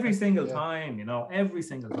 Yeah, every single time, every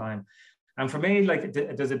single time. And for me, like,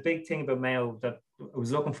 there's a big thing about Mayo that I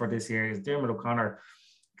was looking for this year is Dermot O'Connor.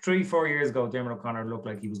 3-4 years ago, Dermot O'Connor looked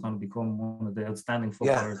like he was going to become one of the outstanding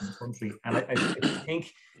footballers in the country. And I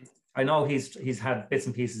think, I know he's had bits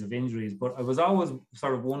and pieces of injuries, but I was always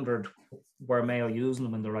sort of wondered where Mayo using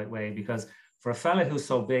him in the right way, because for a fella who's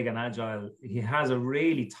so big and agile, he has a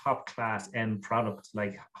really top class end product,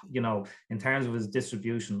 like, in terms of his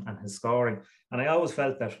distribution and his scoring. And I always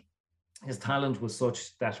felt that his talent was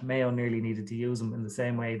such that Mayo nearly needed to use him in the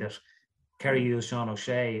same way that Kerry used Sean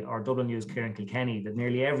O'Shea or Dublin used Kieran Kilkenny, that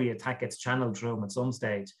nearly every attack gets channeled through him at some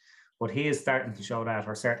stage. But he is starting to show that,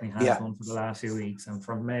 or certainly has done for the last few weeks. And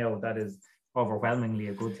from Mayo, that is overwhelmingly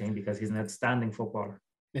a good thing, because he's an outstanding footballer.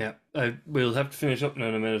 Yeah, we'll have to finish up now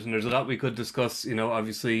in a minute, and there's a lot we could discuss.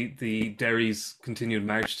 Obviously the Derry's continued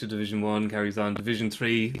march to Division 1 carries on. Division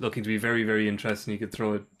 3 looking to be very, very interesting. You could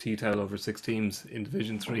throw a tea towel over 6 teams in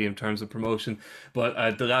Division 3 in terms of promotion.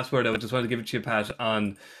 But the last word, I just want to give it to you, Pat,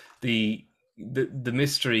 on the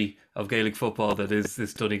mystery of Gaelic football that is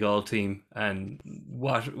this Donegal team, and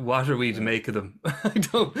what are we to make of them?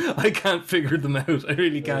 I can't figure them out. I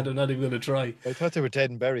really can't. I'm not even going to try. I thought they were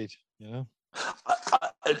dead and buried,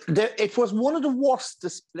 It was one of the worst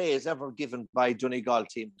displays ever given by Donegal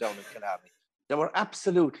team down in Killarney. They were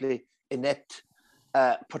absolutely inept,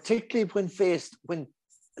 particularly when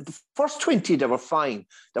the first 20 they were fine.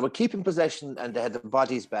 They were keeping possession and they had the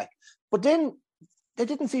bodies back. But then they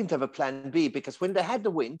didn't seem to have a plan B, because when they had the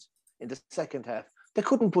wind in the second half, they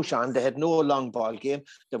couldn't push on. They had no long ball game.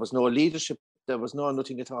 There was no leadership. There was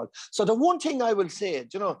nothing at all. So the one thing I will say,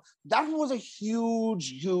 that was a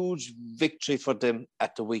huge, huge victory for them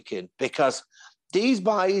at the weekend, because these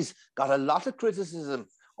boys got a lot of criticism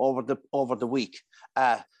over the week.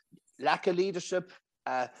 Lack of leadership,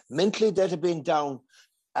 mentally they'd have been down.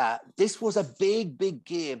 This was a big, big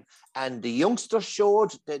game, and the youngsters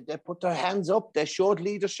showed that they put their hands up. They showed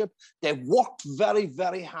leadership. They worked very,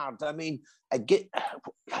 very hard. I mean, again,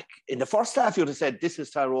 like in the first half, you'd have said this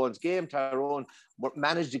is Tyrone's game. Tyrone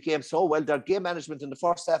managed the game so well. Their game management in the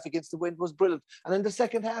first half against the Wind was brilliant, and in the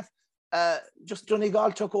second half, just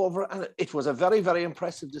Donegal took over, and it was a very, very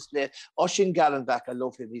impressive display. Oisín Gallen back, I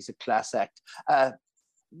love him. He's a class act.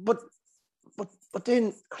 But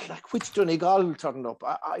then, like, which Donegal turned up?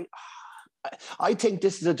 I think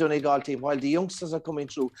this is a Donegal team. While the youngsters are coming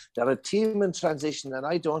through, they're a team in transition, and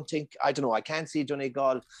I don't know, I can't see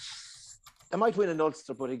Donegal. They might win an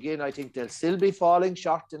Ulster, but again, I think they'll still be falling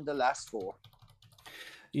short in the last 4.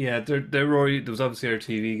 Yeah, there was obviously our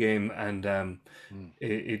TV game, and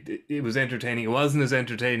it was entertaining. It wasn't as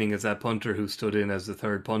entertaining as that punter who stood in as the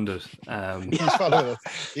third pundit.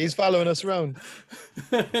 He's following us around.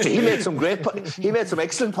 He made some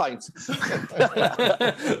excellent points.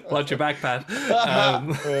 Watch your back, Pat.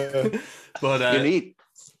 But you need.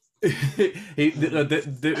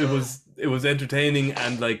 It was entertaining,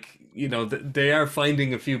 and like, they are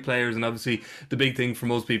finding a few players, and obviously the big thing for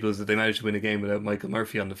most people is that they managed to win a game without Michael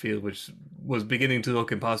Murphy on the field, which was beginning to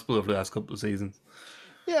look impossible over the last couple of seasons.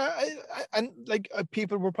 Yeah, and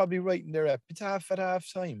people were probably writing their epitaph at half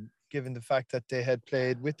time, given the fact that they had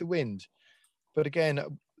played with the Wind. But again,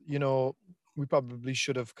 we probably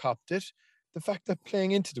should have copped it. The fact that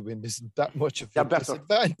playing into the Wind isn't that much of a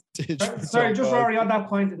disadvantage. Sorry, just Rory, on that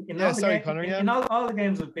point. In all the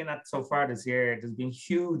games we've been at so far this year, there's been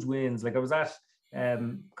huge wins. Like, I was at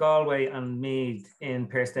Galway and Meath in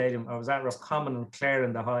Pearse Stadium. I was at Roscommon and Clare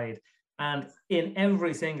in the Hyde. And in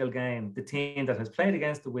every single game, the team that has played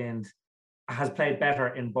against the Wind has played better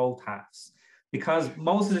in both halves, because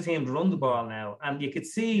most of the teams run the ball now. And you could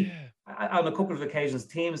see on a couple of occasions,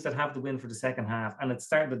 teams that have the win for the second half, and it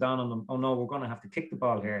started to dawn on them, oh no, we're going to have to kick the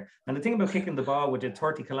ball here. And the thing about kicking the ball with a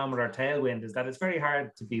 30-kilometre tailwind is that it's very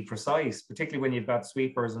hard to be precise, particularly when you've got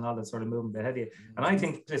sweepers and all that sort of movement ahead of you. And I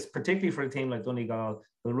think this, particularly for a team like Donegal,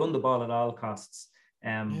 will run the ball at all costs.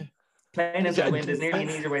 Playing into the wind is nearly an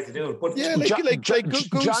easier way to do it. But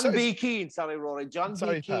John B. Keane, sorry, Rory.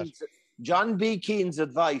 John B. Keane's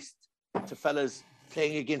advice to fellas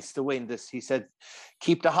playing against the wind is, he said,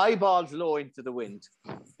 keep the high balls low into the wind.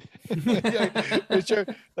 But sure,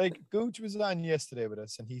 like Gooch was on yesterday with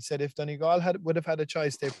us, and he said if Donegal would have had a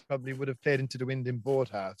choice, they probably would have played into the wind in both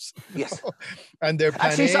halves. Yes. And they're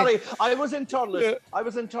actually, sorry, I was in Thurles. Yeah. I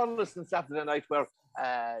was in Thurles on Saturday night where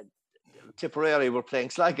Tipperary were playing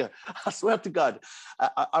Sligo. I swear to God,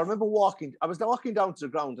 I remember I was walking down to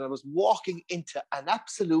the ground, and I was walking into an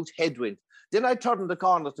absolute headwind. Then I turned the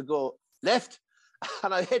corner to go left,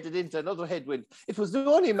 and I headed into another headwind. It was the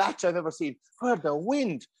only match I've ever seen where the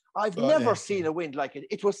wind, I've never seen a wind like it.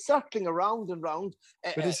 It was circling around and round.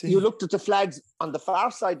 You looked at the flags on the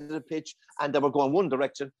far side of the pitch, and they were going one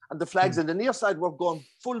direction, and the flags on the near side were going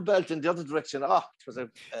full belt in the other direction.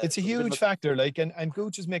 It's a huge factor. Like, and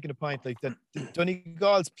Gooch is making a point like that.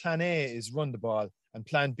 Donegal's plan A is run the ball, and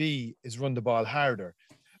plan B is run the ball harder.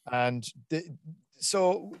 And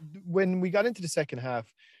so when we got into the second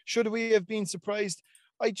half, should we have been surprised?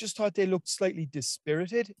 I just thought they looked slightly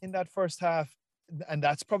dispirited in that first half. And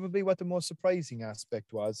that's probably what the most surprising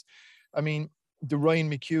aspect was. I mean, the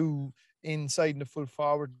Ryan McHugh inside in the full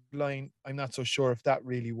forward line, I'm not so sure if that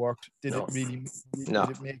really worked. Did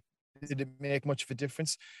it make much of a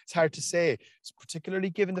difference? It's hard to say, particularly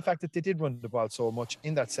given the fact that they did run the ball so much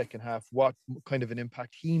in that second half, what kind of an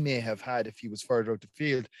impact he may have had if he was further out the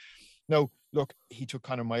field. Now, look, he took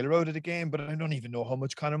Conor Myler out of the game, but I don't even know how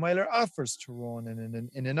much Conor Myler offers Tyrone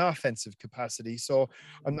in an offensive capacity. So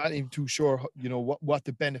I'm not even too sure, what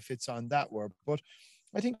the benefits on that were. But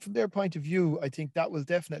I think from their point of view, I think that will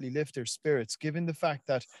definitely lift their spirits, given the fact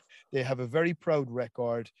that they have a very proud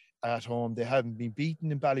record at home. They haven't been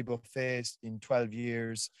beaten in Ballybofey in 12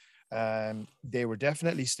 years. They were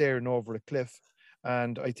definitely staring over a cliff.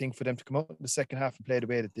 And I think for them to come out in the second half and play the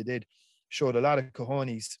way that they did, showed a lot of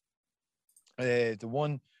cojones. The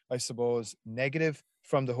one, I suppose, negative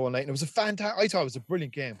from the whole night, and it was I thought it was a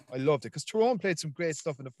brilliant game. I loved it because Tyrone played some great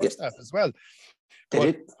stuff in the first half as well.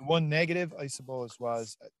 But one negative, I suppose,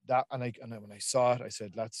 was that, and when I saw it, I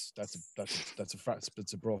said, that's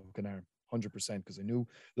a broken arm, 100%, because I knew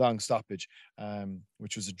long stoppage,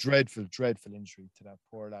 which was a dreadful injury to that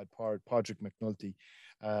poor lad, Padraig McNulty,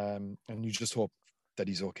 and you just hope that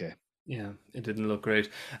he's okay. Yeah, it didn't look great.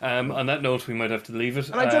 On that note, we might have to leave it.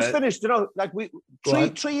 And I just finished,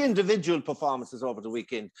 three individual performances over the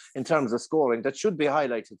weekend in terms of scoring that should be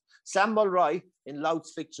highlighted. Sam Mulroy in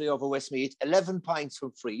Louth's victory over Westmeath, 11 points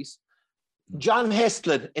from frees. John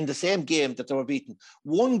Hestlin in the same game that they were beaten,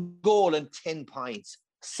 1 goal and 10 points,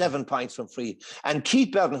 7 points from free. And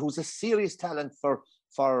Keith Berden, who's a serious talent for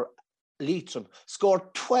Leitrim,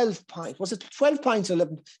 scored 12 points. Was it 12 points or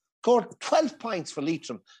 11? Scored 12 points for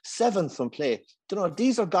Leitrim, 7 from play.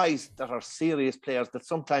 These are guys that are serious players that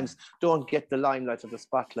sometimes don't get the limelight or the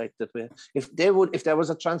spotlight that way. If there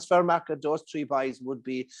was a transfer market, those 3 boys would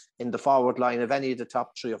be in the forward line of any of the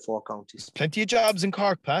top 3 or 4 counties. Plenty of jobs in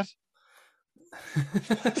Cork, Pat.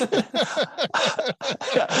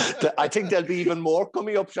 I think there'll be even more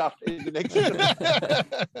coming up shortly in the next year.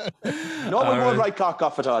 No one won't write Cork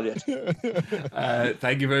off at all yet.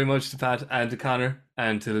 Thank you very much to Pat and to Conor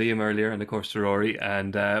and to Liam earlier, and of course to Rory,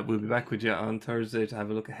 and we'll be back with you on Thursday to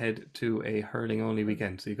have a look ahead to a hurling only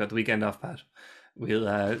weekend. So you've got the weekend off, Pat.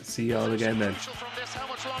 We'll see you all again then. From this, how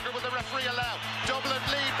much longer will the referee allow? Dublin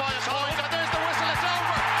lead by a point, and there's the whistle. It's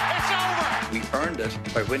over. It's over. We earned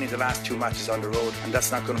it by winning the last 2 matches on the road, and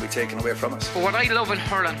that's not going to be taken away from us. But what I love in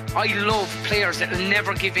hurling, I love players that will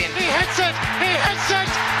never give in. He hits it. It's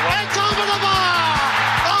over the bar.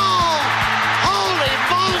 Oh, holy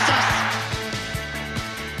Moses.